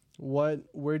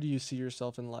 where do you see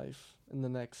yourself in life in the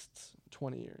next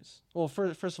 20 years? Well,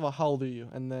 first of all, how old are you?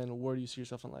 And then where do you see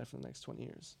yourself in life in the next 20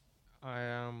 years? I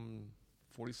am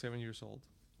 47 years old.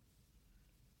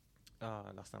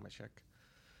 Last time I checked.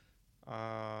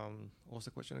 What was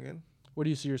the question again? Where do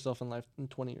you see yourself in life in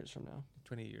 20 years from now?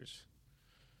 20 years.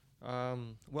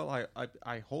 Well,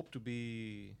 I hope to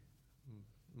be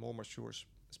more mature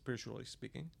spiritually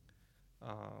speaking.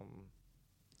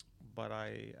 But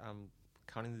I am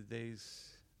counting the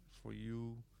days for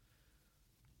you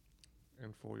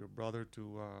and for your brother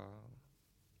to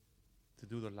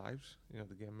do their lives,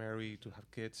 to get married, to have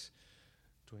kids,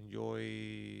 to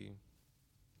enjoy,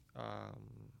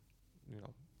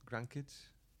 grandkids.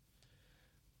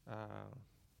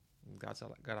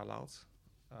 God allows,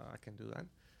 I can do that.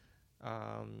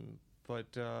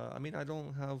 But I mean, I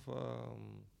don't have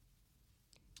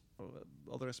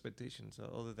other expectations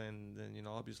other than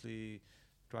obviously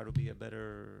try to be a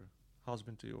better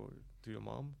husband to your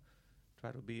mom,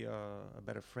 try to be a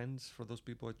better friends for those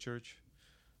people at church,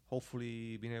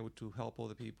 hopefully being able to help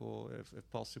other people if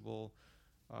possible,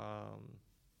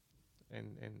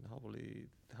 and hopefully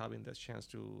having that chance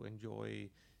to enjoy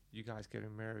you guys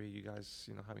getting married, you guys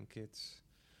having kids.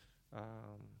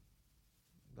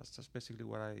 That's just basically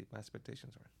what my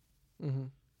expectations are.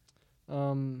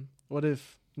 Mm-hmm. What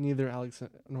if neither Alex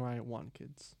nor I want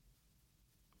kids?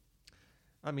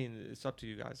 I mean, it's up to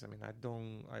you guys. I mean, I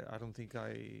don't think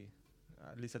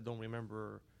at least I don't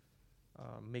remember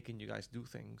making you guys do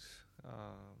things.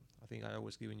 I think I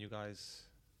always given you guys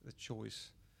the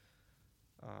choice,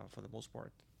 for the most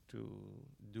part, to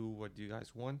do what you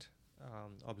guys want.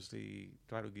 Obviously,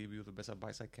 try to give you the best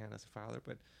advice I can as a father,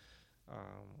 but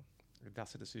if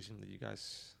that's a decision that you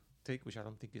guys take, which I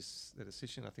don't think is the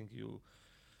decision. I think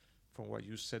from what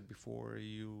you said before,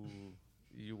 you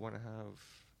want to have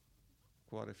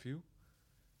quite a few,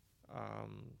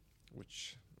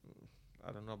 which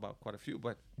I don't know about quite a few,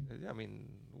 but I mean,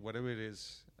 whatever it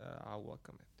is, I'll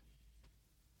welcome it.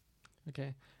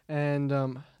 Okay. And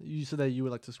you said that you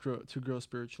would like to grow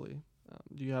spiritually.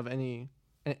 Do you have any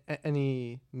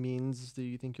means that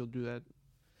you think you'll do that?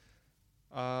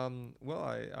 Well,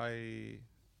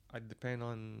 I depend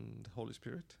on the Holy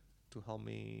Spirit to help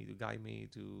me, to guide me,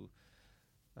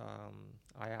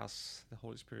 I ask the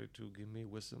Holy Spirit to give me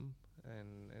wisdom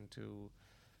and to,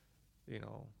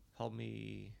 help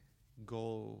me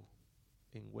go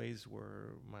in ways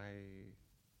where my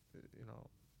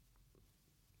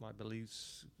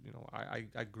beliefs,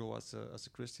 I grow as a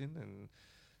Christian, and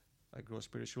I grow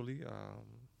spiritually.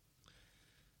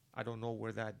 I don't know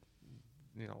where that,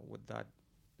 what that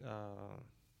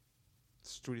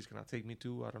street is gonna take me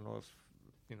to. I don't know if,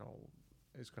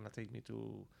 it's gonna take me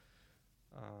to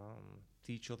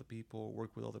teach other people,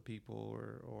 work with other people,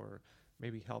 or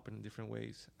maybe help in different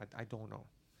ways. I don't know.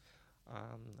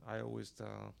 I always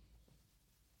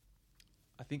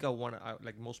I think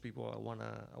like most people,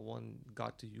 I want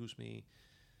God to use me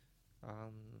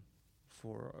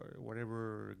for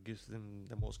whatever gives them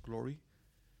the most glory.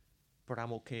 But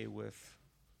I'm okay with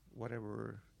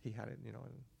whatever He had in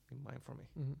mind for me.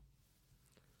 Mm-hmm.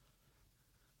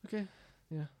 Okay,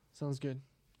 yeah, sounds good.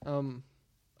 From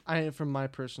my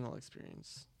personal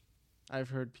experience, I've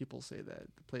heard people say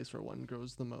that the place where one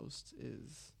grows the most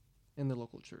is in the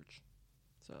local church.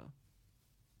 So,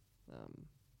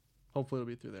 hopefully it'll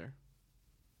be through there.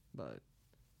 But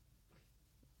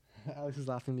Alex is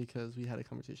laughing because we had a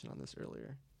conversation on this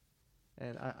earlier,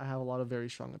 and I have a lot of very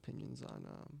strong opinions on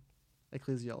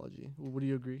ecclesiology. Would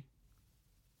you agree?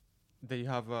 That you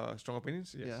have strong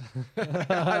opinions? Yes. Yeah.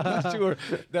 I'm not sure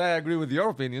that I agree with your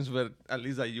opinions, but at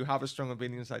least that you have a strong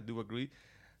opinions, I do agree.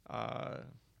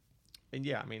 And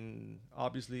yeah, I mean,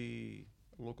 obviously,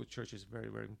 local church is very,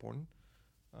 very important.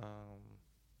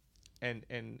 And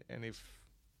if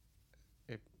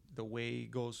the way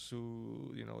goes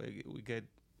to, we get,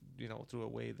 through a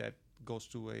way that goes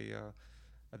to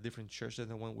a different church than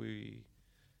the one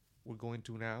we're going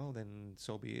to now, then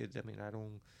so be it. I mean,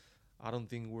 I don't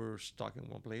think we're stuck in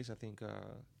one place. I think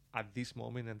at this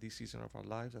moment and this season of our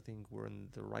lives, I think we're in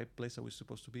the right place that we're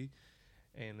supposed to be.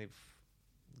 And if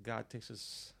God takes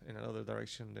us in another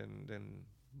direction, then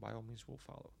by all means we'll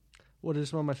follow. What are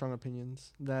some of my strong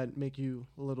opinions that make you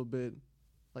a little bit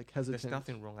hesitant? There's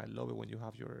nothing wrong. I love it when you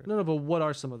have your... No, but what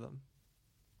are some of them?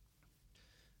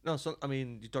 No, so, I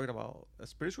mean, you're talking about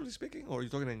spiritually speaking, or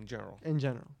you're talking in general? In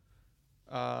general.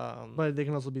 But they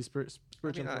can also be spiritual.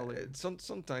 I mean,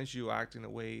 sometimes you act in a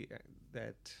way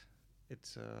that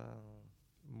it's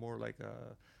more like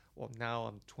well, now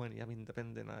I'm 20. I'm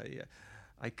independent.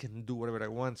 I can do whatever I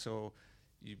want. So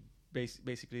you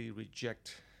basically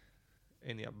reject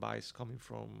any advice coming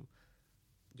from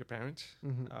your parents.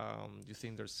 Mm-hmm. You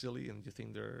think they're silly, and you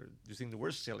think the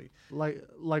word silly.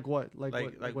 Like what? Like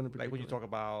when you talk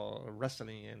about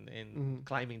wrestling and mm-hmm.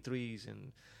 climbing trees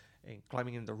and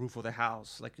climbing in the roof of the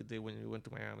house like you did when you went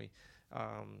to Miami.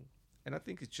 And I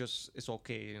think it's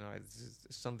okay. It's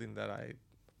something that I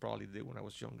probably did when I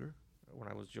was younger, when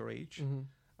I was your age. Mm-hmm.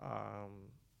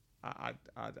 I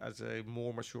as a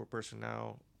more mature person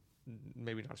now,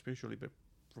 maybe not spiritually, but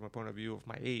from a point of view of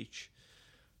my age,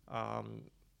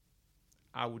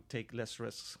 I would take less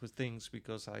risks with things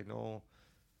because I know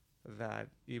that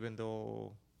even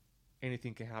though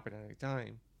anything can happen at any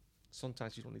time,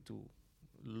 sometimes you don't need to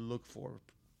look for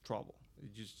trouble. You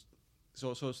just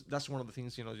so that's one of the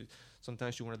things.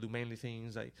 Sometimes you want to do manly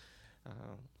things, like,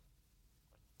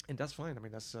 and that's fine. I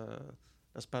mean, that's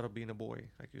part of being a boy,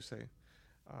 like you say.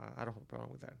 I don't have a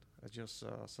problem with that. I just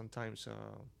sometimes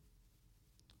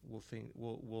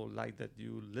we'll like that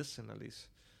you listen at least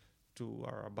to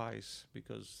our advice,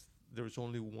 because there's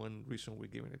only one reason we're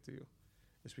giving it to you.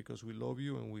 It's because we love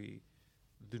you and we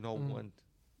do not mm-hmm. want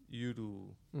you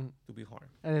to be harmed.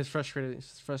 And it's frustrating.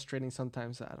 It's frustrating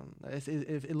sometimes that I don't.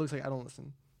 It looks like I don't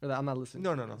listen, or that I'm not listening.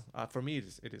 No. For me,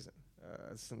 it isn't.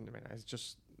 It's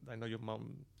just, I know your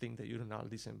mom think that you do not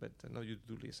listen, but I know you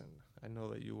do listen. I know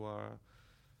that you are.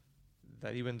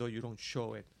 That even though you don't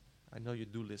show it, I know you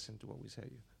do listen to what we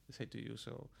say to you.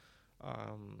 So,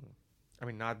 I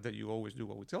mean, not that you always do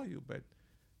what we tell you, but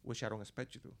which I don't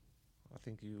expect you to. I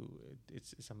think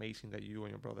it's amazing that you and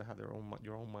your brother have your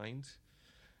own minds.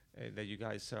 That you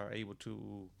guys are able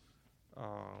to,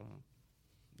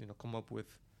 come up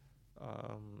with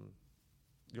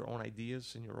your own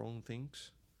ideas and your own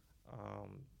things.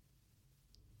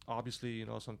 Obviously,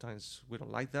 sometimes we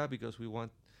don't like that because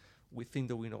we think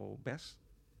that we know best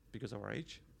because of our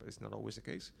age, but it's not always the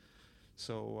case.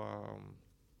 So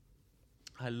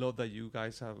I love that you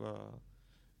guys have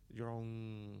your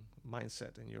own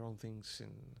mindset and your own things,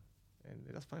 and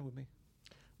that's fine with me.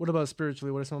 What about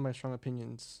spiritually? What are some of my strong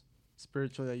opinions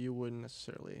spiritually that you wouldn't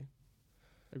necessarily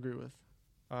agree with?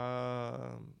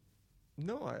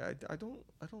 No, I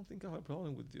don't think I have a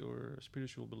problem with your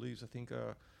spiritual beliefs. I think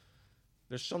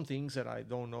there's some things that I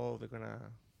don't know they're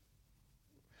gonna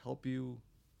help you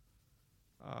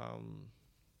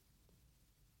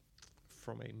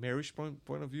from a marriage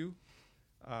point of view.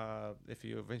 If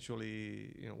you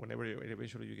eventually, whenever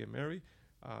eventually you get married.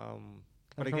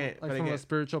 But from a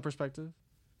spiritual perspective,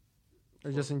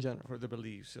 or just in general, for the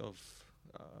beliefs of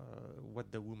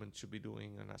what the woman should be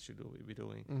doing and not should be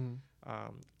doing. Mm-hmm.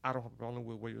 I don't have a problem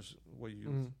with what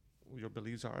mm-hmm. your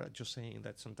beliefs are. Just saying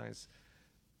that sometimes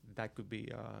that could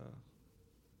be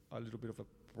a little bit of a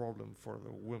problem for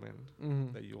the women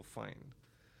mm-hmm. that you'll find.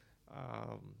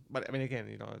 But I mean, again,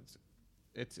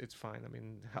 it's fine. I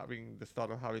mean, having the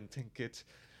thought of having 10 kids,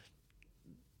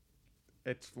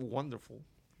 it's wonderful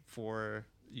for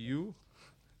you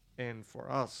and for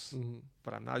us. Mm-hmm.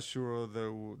 But I'm not sure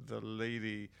the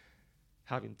lady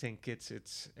having 10 kids.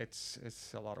 It's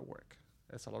a lot of work.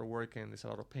 It's a lot of work and it's a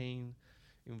lot of pain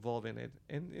involved in it.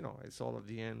 And it's all at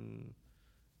the end,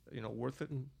 worth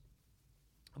it.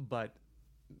 Mm-hmm. But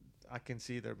I can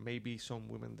see there may be some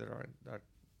women that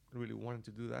really wanting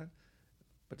to do that.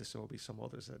 But there's will be some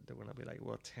others that they're gonna be like,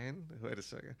 well, 10. Wait a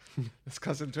second, let's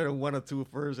concentrate on one or two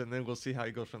first, and then we'll see how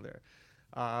it goes from there.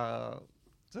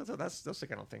 So that's those the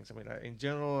kind of things. I mean, in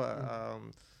general,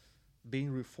 being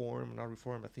reformed, not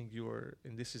reformed. I think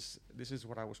and this is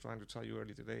what I was trying to tell you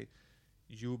earlier today.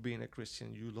 You being a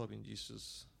Christian, you loving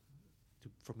Jesus.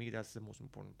 For me, that's the most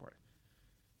important part.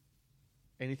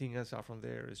 Anything else out from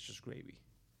there is just gravy.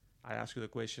 I ask you the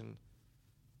question: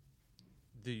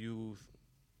 do you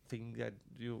think that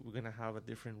you're gonna have a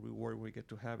different reward when we get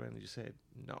to heaven? You said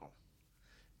no.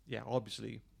 Yeah,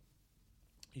 obviously.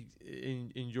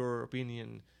 In your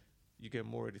opinion, you get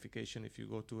more edification if you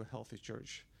go to a healthy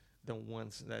church than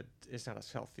ones that is not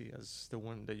as healthy as the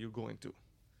one that you're going to,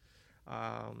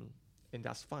 and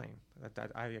that's fine.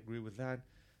 That I agree with that,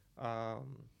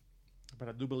 but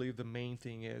I do believe the main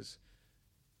thing is,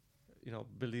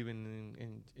 believing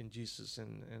in Jesus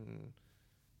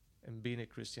and being a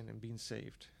Christian and being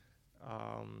saved.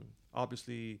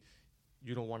 Obviously,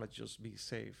 you don't want to just be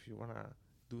saved. You want to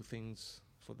do things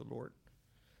for the Lord.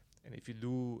 And if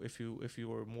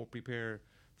you are more prepared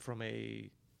from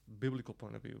a biblical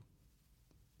point of view,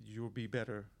 you'll be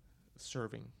better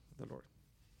serving the Lord.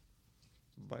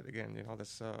 But again,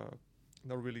 that's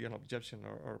not really an objection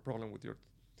or a problem with your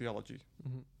theology.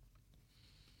 Mm-hmm.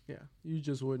 Yeah, you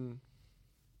just wouldn't.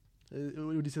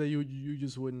 Would you say that you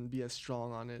just wouldn't be as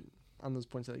strong on those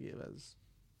points that I gave as?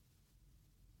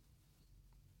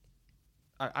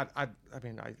 I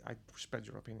mean, I respect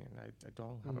your opinion. I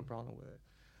don't have a problem with it.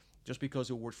 Just because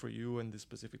it worked for you in this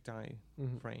specific time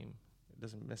frame, it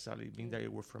doesn't necessarily mean that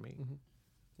it worked for me. Mm-hmm.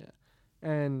 Yeah,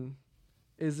 and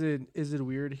is it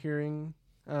weird hearing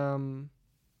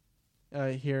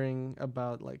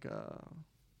about like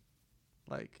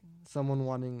someone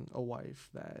wanting a wife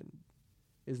that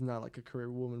is not like a career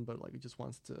woman, but like just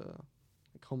wants to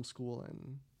like homeschool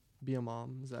and be a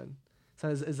mom? Is that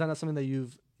not something that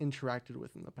you've interacted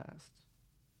with in the past?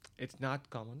 It's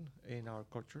not common in our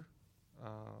culture,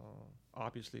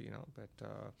 obviously, but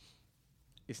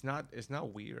it's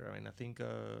not weird. I mean, I think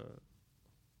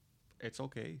it's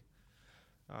okay.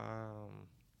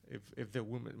 If the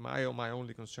woman, my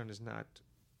only concern is not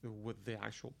with the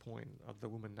actual point of the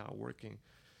woman not working.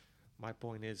 My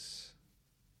point is,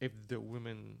 if the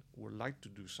women would like to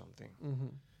do something,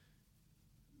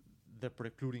 they're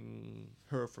precluding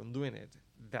her from doing it.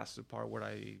 That's the part where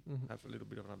I have a little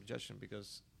bit of an objection,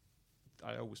 because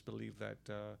I always believe that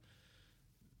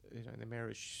in a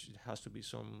marriage it has to be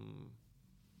some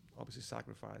obviously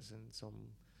sacrifice and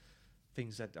some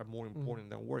things that are more important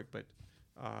than work. But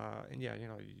and yeah,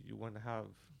 you want to have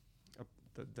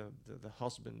the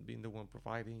husband being the one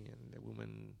providing and the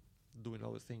woman doing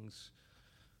other things,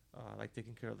 like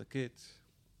taking care of the kids,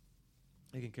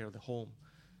 taking care of the home,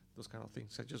 those kind of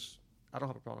things. I don't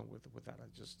have a problem with that.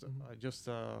 I just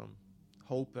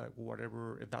hope that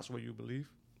whatever, if that's what you believe,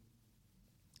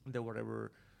 that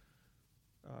whatever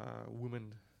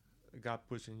woman God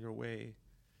puts in your way,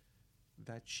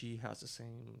 that she has the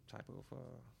same type of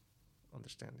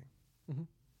understanding. Mm-hmm.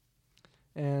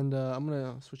 And I'm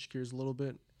gonna switch gears a little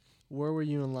bit. Where were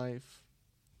you in life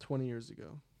 20 years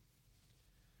ago?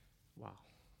 Wow,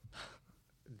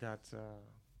 that's a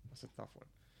tough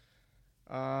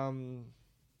one.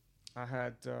 I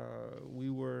had we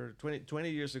were 20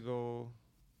 years ago,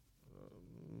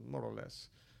 more or less.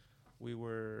 We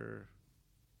were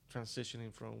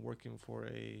transitioning from working for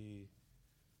a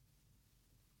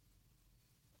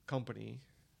company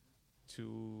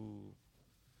to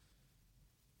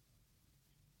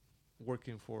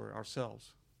working for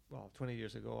ourselves. Well, 20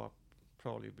 years ago, I've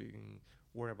probably been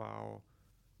worried about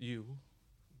you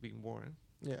being born.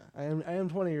 Yeah, I am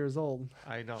 20 years old.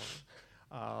 I know.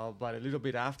 But a little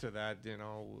bit after that,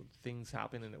 things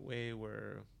happen in a way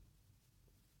where,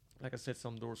 like I said,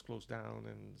 some doors closed down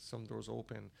and some doors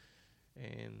open.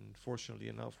 And fortunately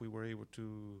enough, we were able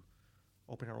to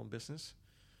open our own business.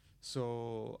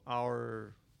 So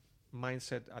our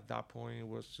mindset at that point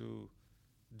was to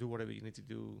do whatever you need to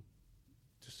do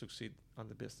to succeed on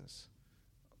the business.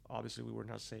 Obviously, we were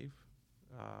not saved.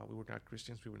 We were not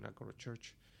Christians. We would not go to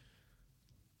church.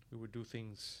 We would do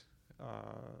things,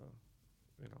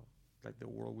 like the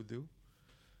world would do.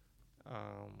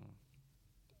 Um,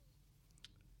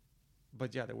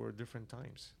 but yeah, there were different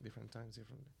times,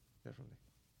 definitely.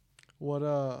 What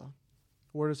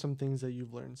what are some things that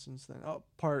you've learned since then?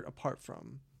 Apart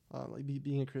from like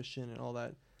being a Christian and all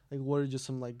that. Like, what are just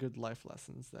some like good life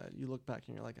lessons that you look back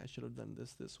and you're like, I should have done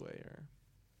this way, or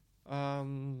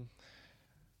Um,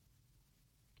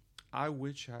 I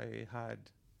wish I had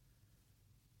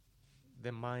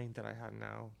the mind that I have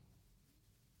now,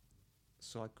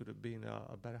 so I could have been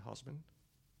a better husband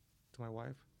to my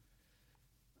wife.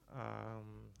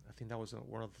 I think that was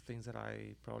one of the things that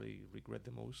I probably regret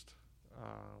the most.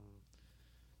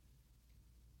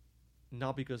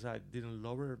 Not because I didn't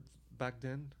love her back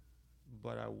then,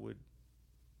 but I would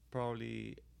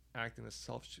probably act in a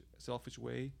selfish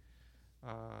way.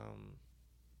 Um,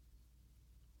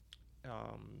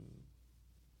 um,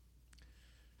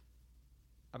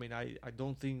 I mean, I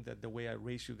don't think that the way I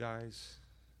raised you guys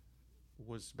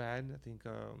was bad. I think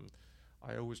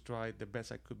I always tried the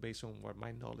best I could based on what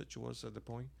my knowledge was at the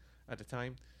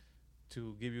time,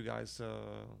 to give you guys,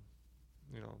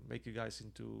 make you guys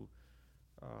into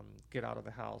get out of the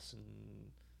house and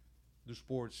do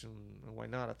sports and why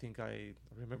not. I think I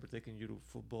remember taking you to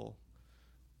football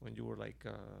when you were like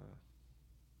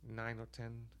 9 or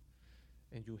 10,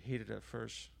 and you hated it at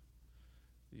first.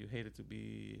 You hated to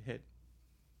be hit,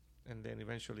 and then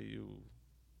eventually you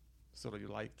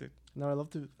liked it. no, I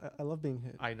love being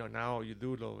hit. I know now you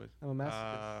do love it. I'm a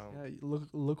masochist. Yeah,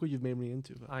 look what you've made me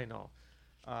into. I know,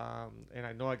 and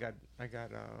I know I got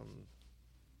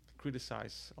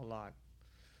criticized a lot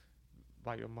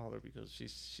by your mother because she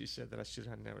said that I should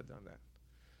have never done that.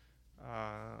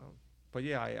 But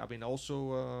yeah, I mean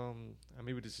also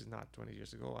maybe this is not 20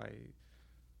 years ago.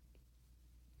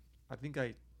 I think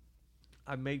I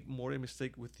made more a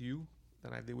mistake with you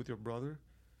than I did with your brother.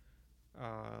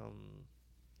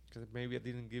 Because maybe I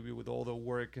didn't give you with all the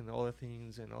work and all the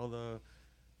things and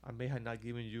I may have not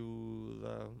given you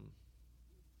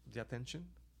the attention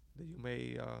that you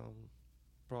may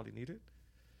probably needed.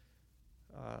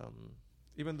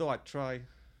 Even though I try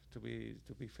to be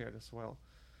fair as well,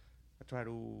 I try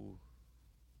to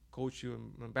coach you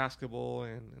in basketball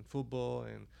and football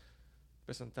and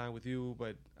spend some time with you,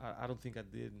 but I don't think I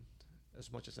did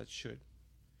as much as I should.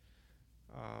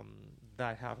 That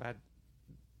I have had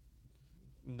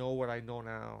know what I know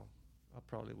now, I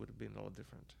probably would have been a lot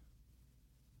different.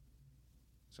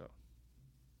 So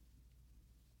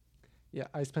Yeah,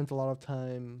 I spent a lot of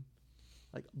time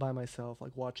like by myself,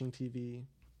 like watching TV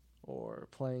or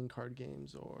playing card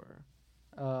games, or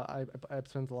I've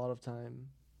spent a lot of time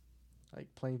like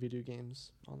playing video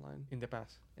games online. in the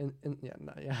past, And yeah,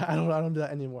 no, yeah, I don't do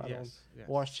that anymore. I don't yes.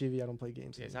 watch TV. I don't play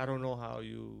games. Yes, anymore. I don't know how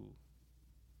you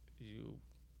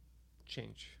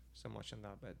change so much in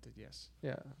that, but yes,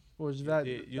 Yeah, was you that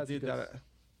did, you that's did because that.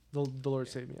 the Lord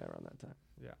Yeah. saved me around that time.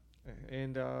 Yeah,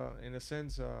 and in a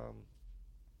sense,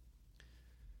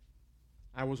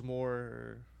 I was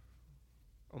more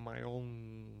on my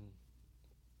own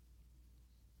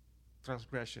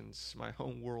transgressions, my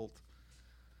own world,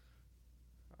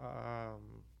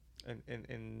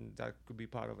 and that could be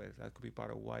part of it. That could be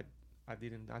part of why I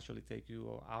didn't actually take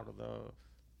you out of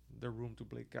the room to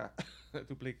play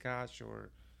to play catch or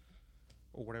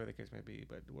whatever the case may be.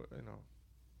 But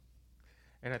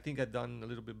and I think I've done a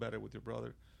little bit better with your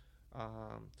brother,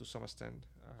 to some extent.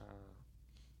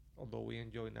 Although we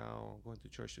enjoy now going to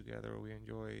church together, we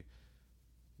enjoy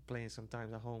playing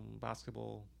sometimes at home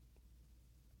basketball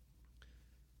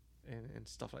and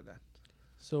stuff like that.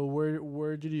 So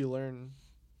where did you learn,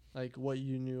 like what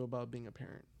you knew about being a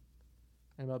parent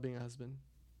and about being a husband?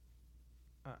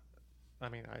 I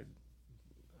mean,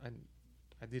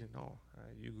 I didn't know.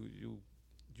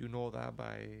 You know that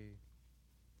by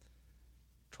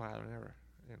trial and error.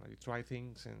 You try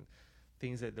things and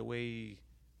things that the way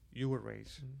you were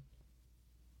raised,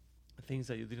 things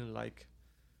that you didn't like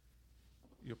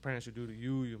your parents would do to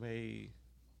you, you may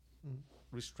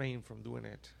restrain from doing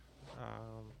it.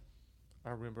 I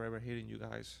remember ever hitting you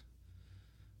guys.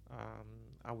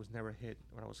 I was never hit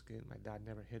when I was a kid. My dad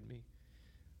never hit me.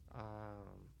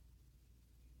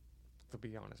 To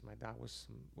be honest, my dad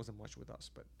wasn't much with us,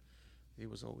 but he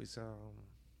was always.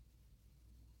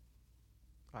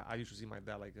 I used to see my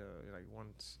dad like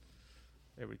once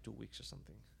every 2 weeks or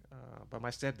something. But my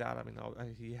stepdad, I mean,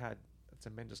 he had a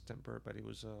tremendous temper, but he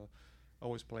was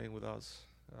always playing with us,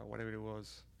 whatever it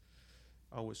was,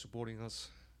 always supporting us.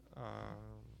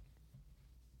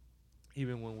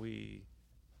 Even when we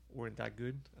weren't that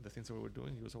good at the things that we were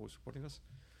doing, he was always supporting us.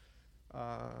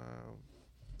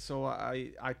 So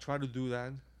I try to do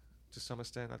that to some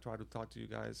extent. I try to talk to you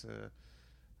guys,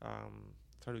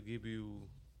 try to give you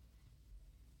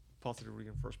positive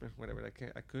reinforcement whenever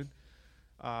I could.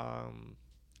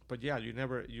 But yeah, you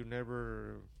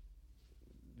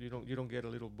don't get a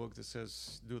little book that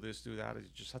says do this, do that. You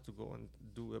just have to go and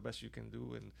do the best you can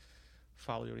do and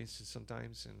follow your instincts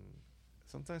sometimes. And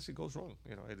sometimes it goes wrong.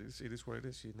 It is what it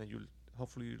is. And then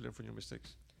hopefully you learn from your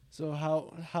mistakes. So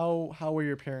how were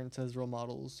your parents as role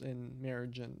models in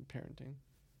marriage and parenting?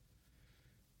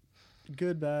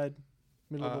 Good, bad,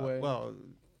 middle of the way. Well,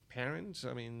 parents.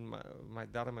 I mean, my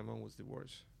dad and my mom was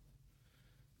divorced.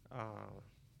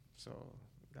 So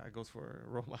that goes for a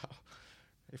role model.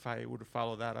 If I would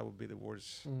follow that, I would be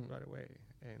divorced right away.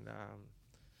 And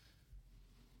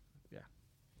yeah,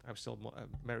 I'm still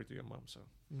married to your mom. So,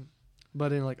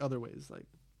 but in like other ways, like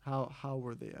how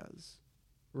were they as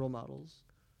role models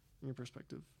in your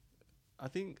perspective? I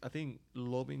think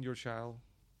loving your child.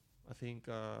 I think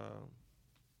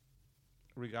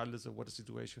regardless of what the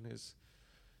situation is,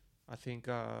 I think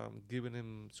giving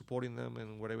them, supporting them,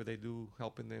 and whatever they do,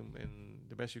 helping them in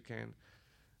the best you can.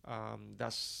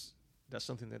 That's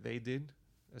something that they did.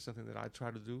 That's something that I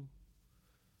try to do.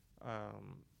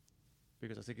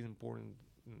 Because I think it's important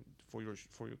for your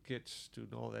kids to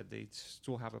know that they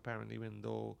still have a parent, even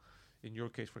though, in your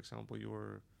case, for example,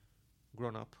 you're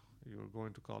grown up, you're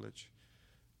going to college.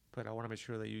 But I want to make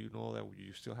sure that you know that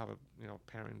you still have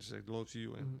parents that loves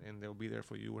you and they'll be there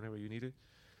for you whenever you need it.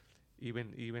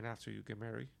 Even after you get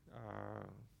married,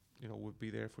 we'll be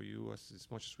there for you as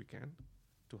much as we can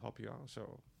to help you out.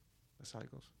 So that's how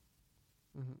it goes.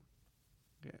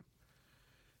 Okay.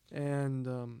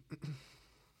 And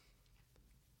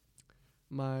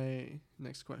my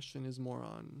next question is more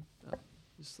on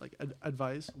just like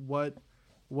advice. What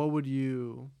would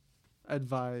you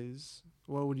advise?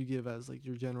 What would you give as like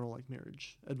your general like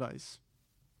marriage advice?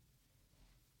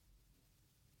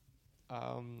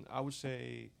 I would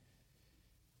say,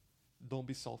 don't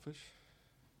be selfish.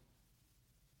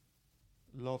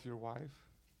 Love your wife.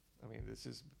 I mean, this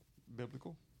is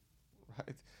biblical,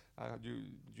 right?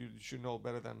 You should know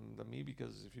better than me,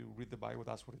 because if you read the Bible,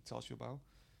 that's what it tells you about.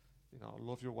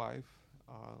 Love your wife.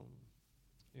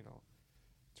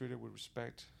 Treat her with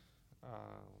respect.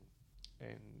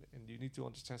 And you need to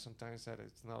understand sometimes that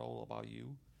it's not all about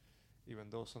you, even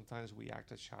though sometimes we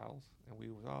act as child and we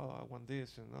I want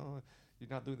this, and you're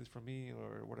not doing this for me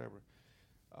or whatever.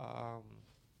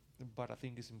 But I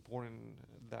think it's important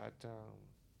that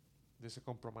there's a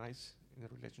compromise in a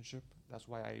relationship. That's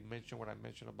why I mentioned what I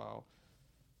mentioned about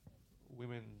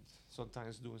women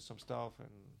sometimes doing some stuff, and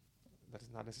that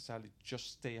is not necessarily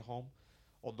just stay at home,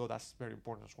 although that's very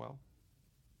important as well.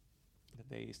 That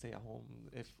they stay at home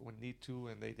if when need to,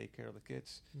 and they take care of the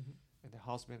kids and the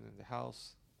husband and the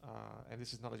house. And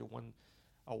this is not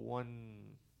a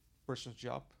one person's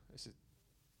job. It's a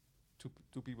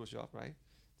two people's job, right?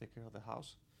 Take care of the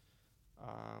house.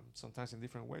 Sometimes in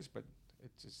different ways, but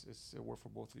it's a work for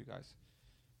both of you guys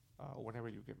whenever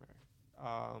you get married.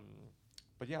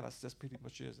 But yeah, that's pretty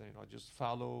much it. Just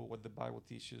follow what the Bible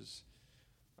teaches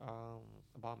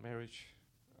about marriage,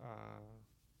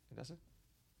 and that's it.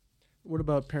 What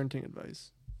about parenting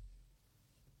advice?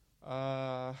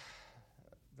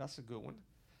 That's a good one.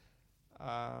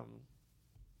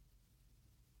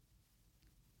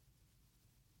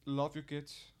 Love your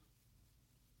kids.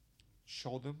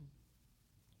 Show them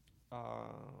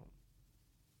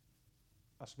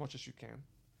as much as you can.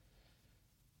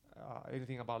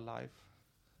 Anything about life.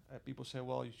 People say,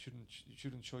 "Well, you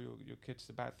shouldn't show your kids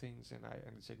the bad things," and I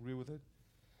disagree with it.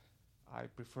 I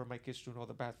prefer my kids to know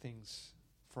the bad things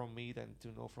from me than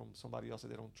to know from somebody else that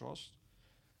they don't trust.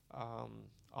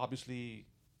 Obviously,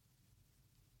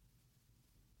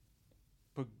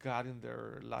 put God in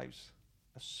their lives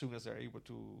as soon as they're able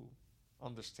to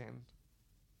understand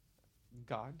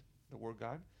God, the word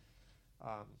God.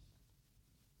 I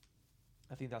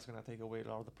think that's going to take away a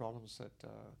lot of the problems that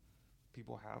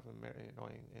people have in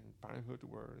parenthood,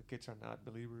 where the kids are not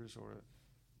believers or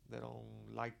they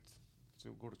don't like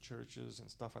to go to churches and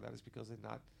stuff like that. It's because they're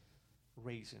not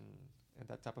raised in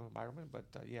that type of environment. But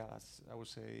yeah, I would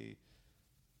say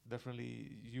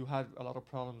definitely you had a lot of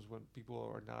problems when people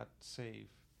are not saved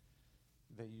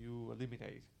that you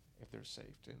eliminate if they're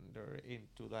saved and they're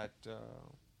into that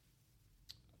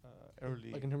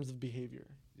early. Like in terms of behavior.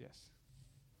 Yes.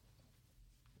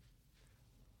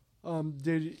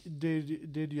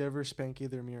 Did you ever spank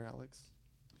either me or Alex?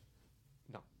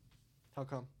 No. How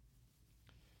come?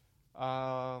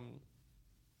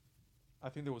 I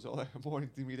think there was other more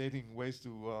intimidating ways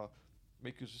to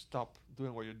make you stop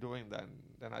doing what you're doing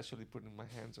than actually putting my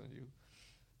hands on you.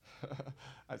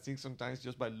 I think sometimes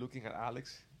just by looking at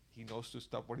Alex, he knows to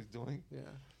stop what he's doing. Yeah.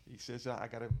 He says, "I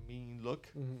got a mean look."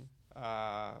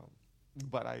 Mm-hmm.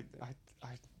 but I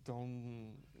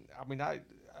don't. I mean,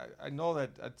 I know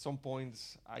that at some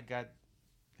points I got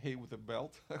hit with a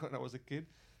belt when I was a kid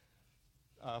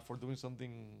for doing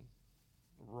something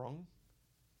wrong.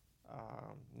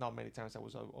 Not many times. I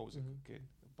was always Mhm. a kid,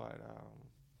 but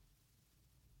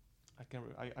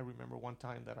I remember one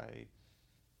time that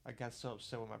I got so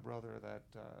upset with my brother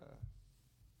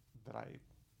that I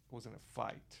was in a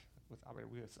fight with. I mean,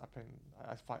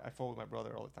 I fought with my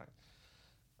brother all the time.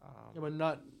 Yeah, but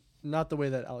not the way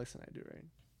that Alex and I do, right?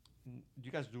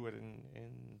 You guys do it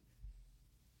in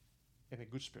a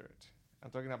good spirit. I'm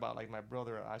talking about like my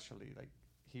brother actually like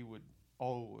he would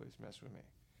always mess with me,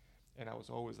 and I was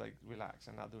always like relax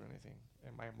and not doing anything.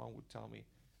 And my mom would tell me,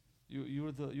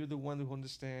 you're the one who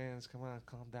understands. Come on,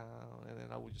 calm down." And then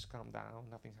I would just calm down.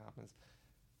 Nothing happens.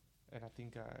 And I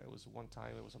think it was one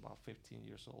time. It was about 15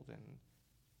 years old, and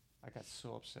I got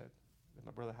so upset that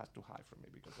my brother had to hide from me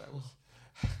because I was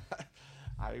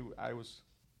I was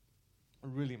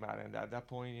really mad. And at that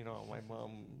point, my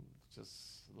mom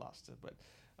just lost it. But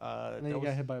And then you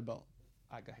got hit by a belt.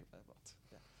 I got hit by a belt.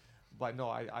 Yeah. But no,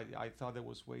 I thought there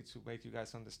was way to make you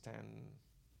guys understand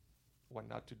what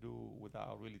not to do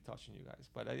without really touching you guys.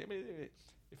 But I mean,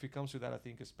 if it comes to that, I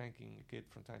think spanking a kid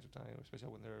from time to time, especially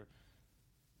when they're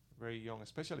very young,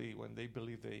 especially when they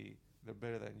believe they're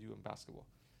better than you in basketball.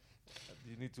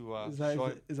 You need to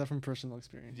show. Is that from personal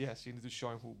experience? Yes, you need to show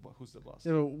him who's the boss.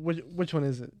 Yeah, but which one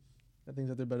is it? I think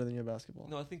that they're better than you at basketball.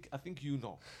 No, I think you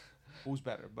know who's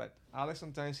better. But Alex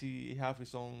sometimes he have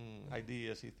his own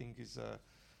ideas. He think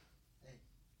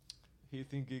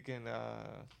he can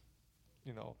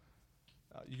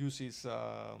use his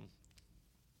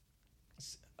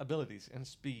abilities and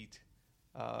speed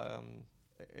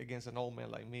against an old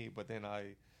man like me. But then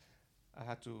I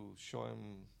had to show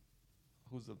him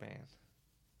who's the man.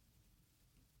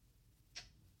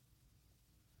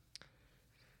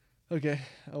 Okay.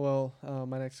 Well,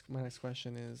 my next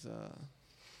question is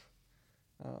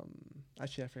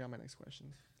actually I forgot my next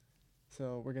question.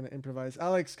 So we're gonna improvise.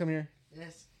 Alex, come here.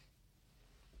 Yes.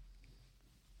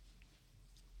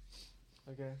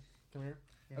 Okay, come here.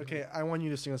 Yeah, Okay, I want you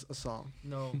to sing us a song.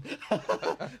 No.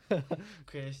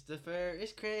 Christopher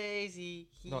is crazy.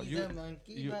 He's No, a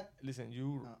monkey. listen.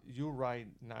 You write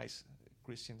nice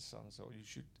Christian songs, so you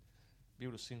should be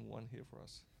able to sing one here for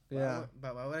us. Yeah,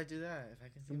 But why would I do that if I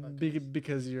can sing about Christ?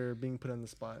 because you're being put on the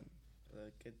spot.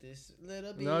 Look at this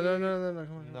little beard. No,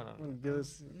 come on. No. Come on, give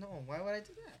us. No, why would I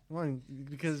do that? Come on,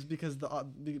 because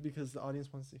the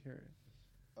audience wants to hear it.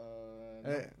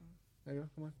 No. Hey, there you go.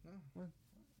 Come on. No. Come on.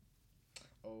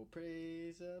 Oh,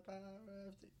 praise the power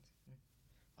of Jesus.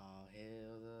 All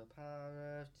hail the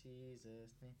power of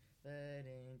Jesus' name. Let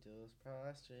angels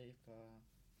prostrate fall.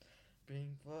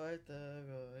 Bring forth the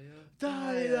royal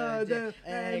diadem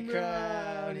and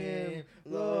crown him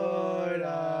Lord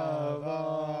of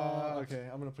all. Okay,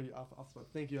 I'm gonna put you off spot.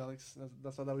 Thank you, Alex.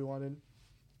 That's all that we wanted.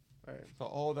 All right. So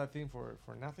all that thing for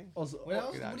nothing. Also, What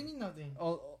else? that- What do you mean nothing?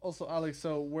 also, Alex.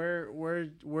 So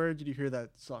where did you hear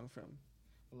that song from?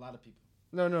 A lot of people.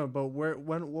 No, but what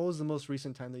was the most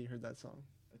recent time that you heard that song?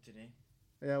 Today,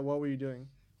 Yeah, what were you doing?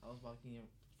 I was walking in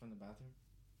from the bathroom.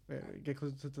 Wait, get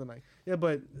closer to the mic. Yeah,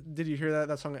 but did you hear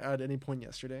that song at any point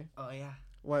yesterday? Oh yeah,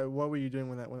 What were you doing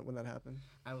when that happened?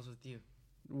 I was with you.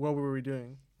 What were we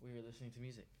doing? We were listening to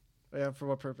music. Yeah, for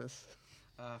what purpose?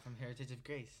 From Heritage of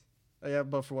Grace. Yeah,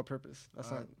 but for what purpose?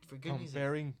 That's not. For good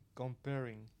music.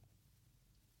 Comparing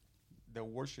the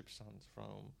worship songs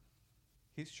from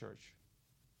his church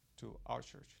to our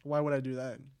church. Why would I do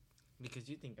that? Because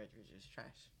you think our church is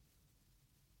trash.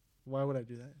 Why would I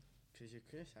do that? Because you're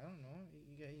Chris. I don't know.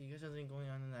 You guys have something going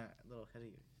on in that little head of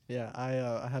yours. Yeah,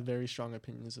 I have very strong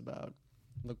opinions about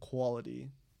the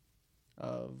quality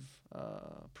of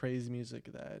praise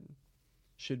music that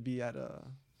should be at a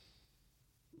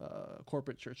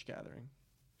corporate church gathering,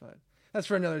 but that's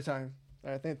for another time.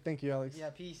 All right, thank you, Alex.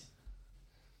 Yeah, peace.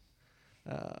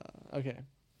 Okay,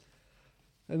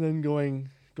 and then going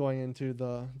into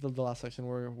the last section,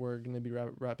 we're going to be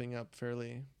wrapping up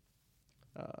fairly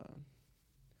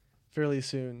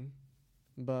soon,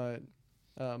 but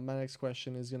my next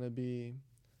question is going to be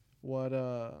what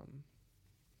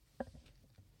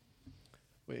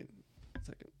wait a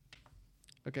second.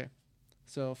 Okay,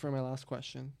 so for my last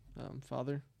question,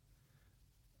 Father,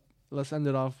 let's end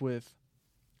it off with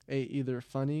a either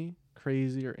funny,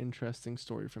 crazy, or interesting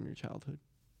story from your childhood,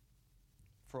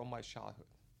 From my childhood.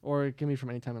 or it can be from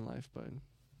any time in life, but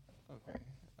Okay.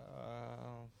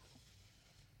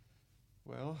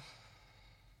 Well,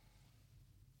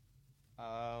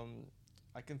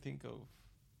 I can think of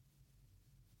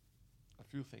a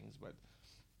few things, but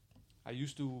I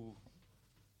used to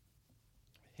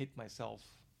hit myself,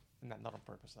 not on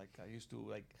purpose. Like I used to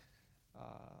like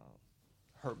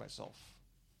hurt myself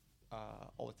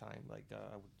all the time. Like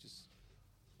I would just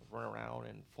run around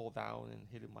and fall down and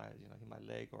hit hit my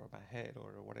leg or my head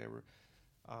or whatever.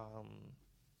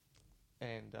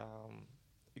 And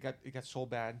it got so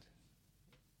bad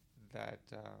that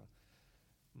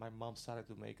my mom started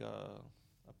to make a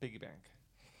piggy bank.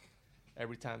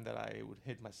 Every time that I would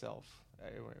hit myself,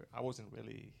 I wasn't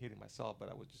really hitting myself, but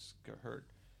I would just get hurt.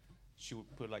 She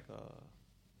would put like a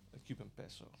Cuban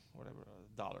peso, whatever,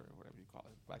 a dollar, whatever you call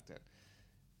it back then.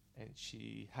 And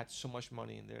she had so much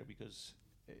money in there because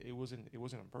it wasn't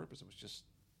on purpose. It was just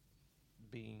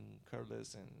being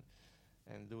careless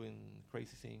and doing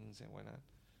crazy things and whatnot.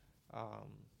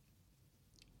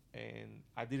 And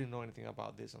I didn't know anything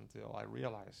about this until I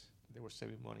realized they were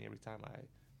saving money every time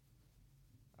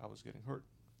I was getting hurt.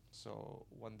 So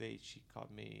one day she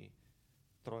caught me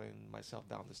throwing myself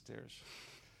down the stairs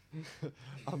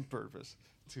on purpose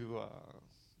to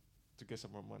get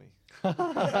some more money.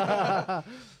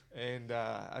 And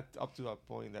up to that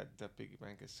point that the piggy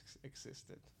bank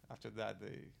existed. After that,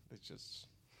 they just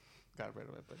got rid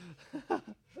of it. But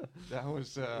that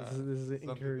was this is something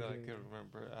encouraging. that I can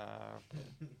remember.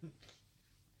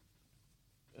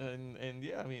 And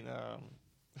yeah, I mean,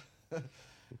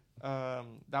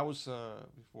 that was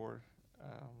before.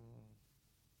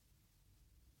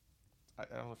 I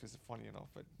don't know if it's funny enough,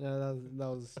 but Yeah,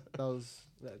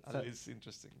 it's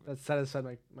interesting. that satisfied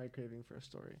my craving for a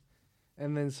story.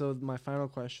 And then so my final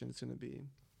question is going to be,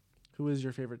 who is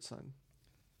your favorite son?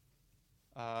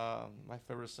 My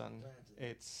favorite son, Don't answer that.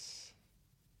 it's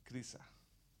Chris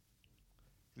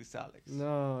Alex.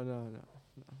 No.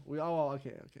 We all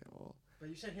okay. Well, But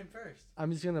you said him first.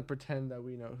 I'm just gonna pretend that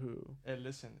we know who. And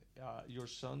listen, your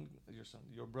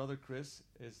brother Chris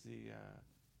is the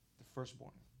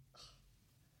firstborn.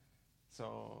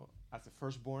 So as the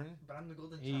firstborn, But I'm the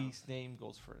golden child. his name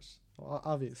goes first. Well,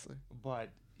 obviously. But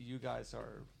you guys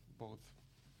are both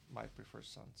my preferred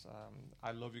sons.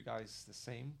 I love you guys the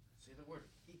same, Say the word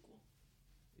equal.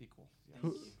 equal. Yes.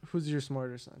 Thank you. Who's your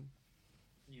smarter son?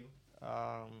 You.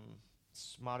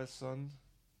 Smartest son.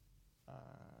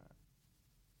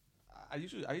 I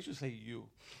usually say you.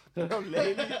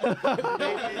 Lately,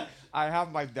 I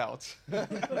have my doubts.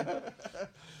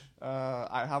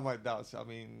 I have my doubts. I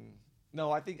mean,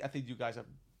 no, I think you guys are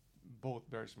both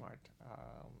very smart.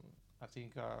 I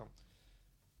think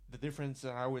the difference,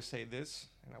 and I always say this,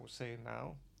 and I will say it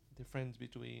now, the difference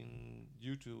between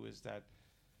you two is that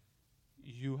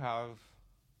you have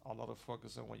a lot of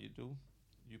focus on what you do.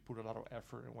 You put a lot of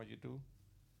effort in what you do.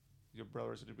 Your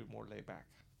brother is a little bit more laid back.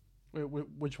 Wait,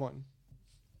 which one?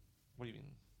 What do you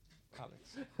mean,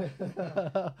 Alex?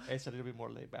 It's a little bit more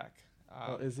laid back.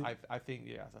 Oh, is he? I think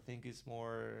yes. I think it's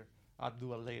more. I'll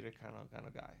do a later kind of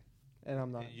guy. And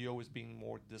I'm not. And you always being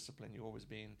more disciplined. You always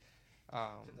being.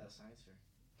 Did that science fair.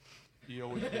 You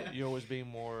always being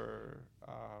more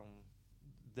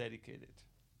dedicated,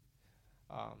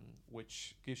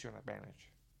 which gives you an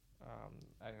advantage.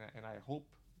 And I hope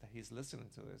that he's listening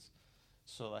to this,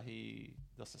 so that he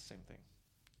does the same thing.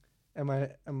 Am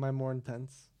I more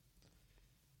intense?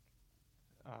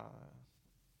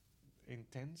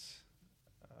 Intense,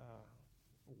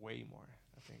 way more.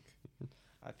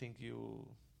 I think you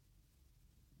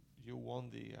won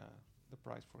the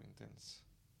prize for intense.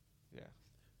 Yeah,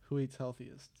 Who eats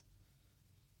healthiest?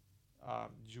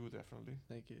 you definitely.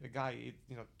 Thank you. The guy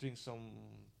doing some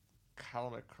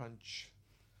caramel crunch,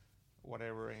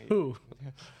 whatever. And Who?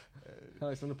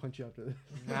 Alex, I'm gonna punch you after this.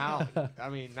 now, I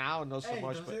mean, now not so Hey,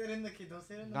 much, don't but say it in the don't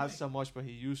say it in the not mic. so much. But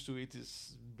he used to eat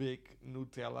his big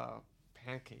Nutella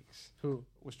pancakes Who?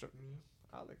 with Me,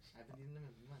 Alex. I've been eating them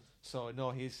in months. So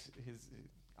no,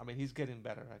 I mean, he's getting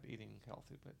better at eating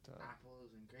healthy, but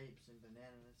Apples and grapes and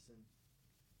bananas and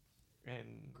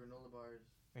and granola bars.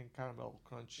 caramel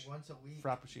crunch. Once a week.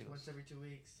 Frappuccinos. Once every 2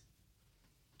 weeks.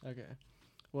 Okay.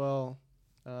 Well,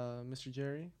 Mr.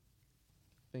 Jerry,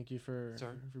 thank you for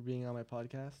Sir? being on my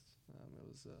podcast. It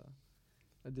was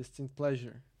a distinct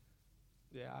pleasure.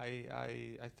 Yeah,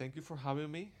 I thank you for having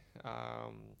me.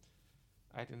 I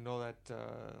didn't know that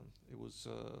it was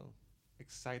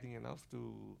exciting enough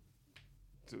to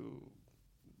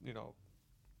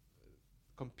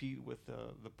compete with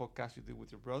the podcast you did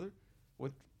with your brother.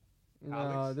 With No,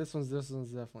 Alex? this one's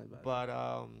definitely better. But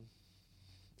I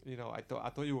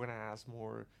thought you were gonna ask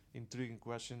more intriguing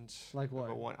questions. Like what?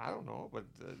 Number one, I don't know, but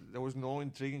there was no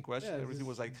intriguing question. Yeah, Everything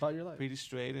was like about your life. pretty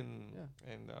straight and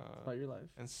About your life.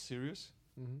 and serious.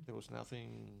 Mm-hmm. There was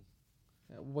nothing.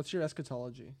 Yeah, what's your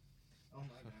eschatology? Oh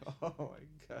my gosh. Oh my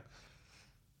god.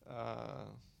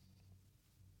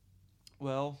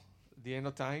 Well, The end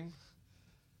of time.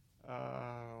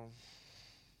 Don't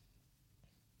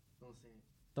say it.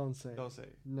 Don't say. Don't say.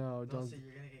 No, Don't don't. say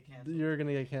you're gonna get canceled. You're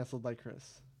gonna get canceled by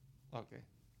Chris. Okay.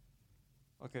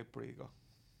 Okay, pretty go.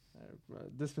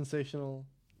 Dispensational.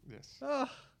 Yes.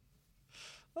 Ah.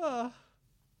 Ah.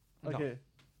 Okay.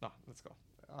 No, let's go.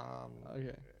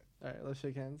 Okay. All right. Let's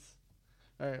shake hands.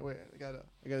 All right. Wait. I gotta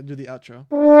do the outro.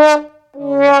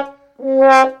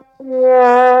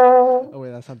 Oh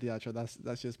wait, that's not the outro.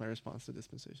 That's just my response to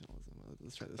dispensationalism.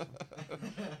 Let's try this one.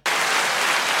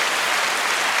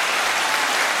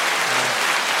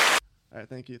 All right.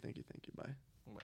 Thank you. Bye. Bye.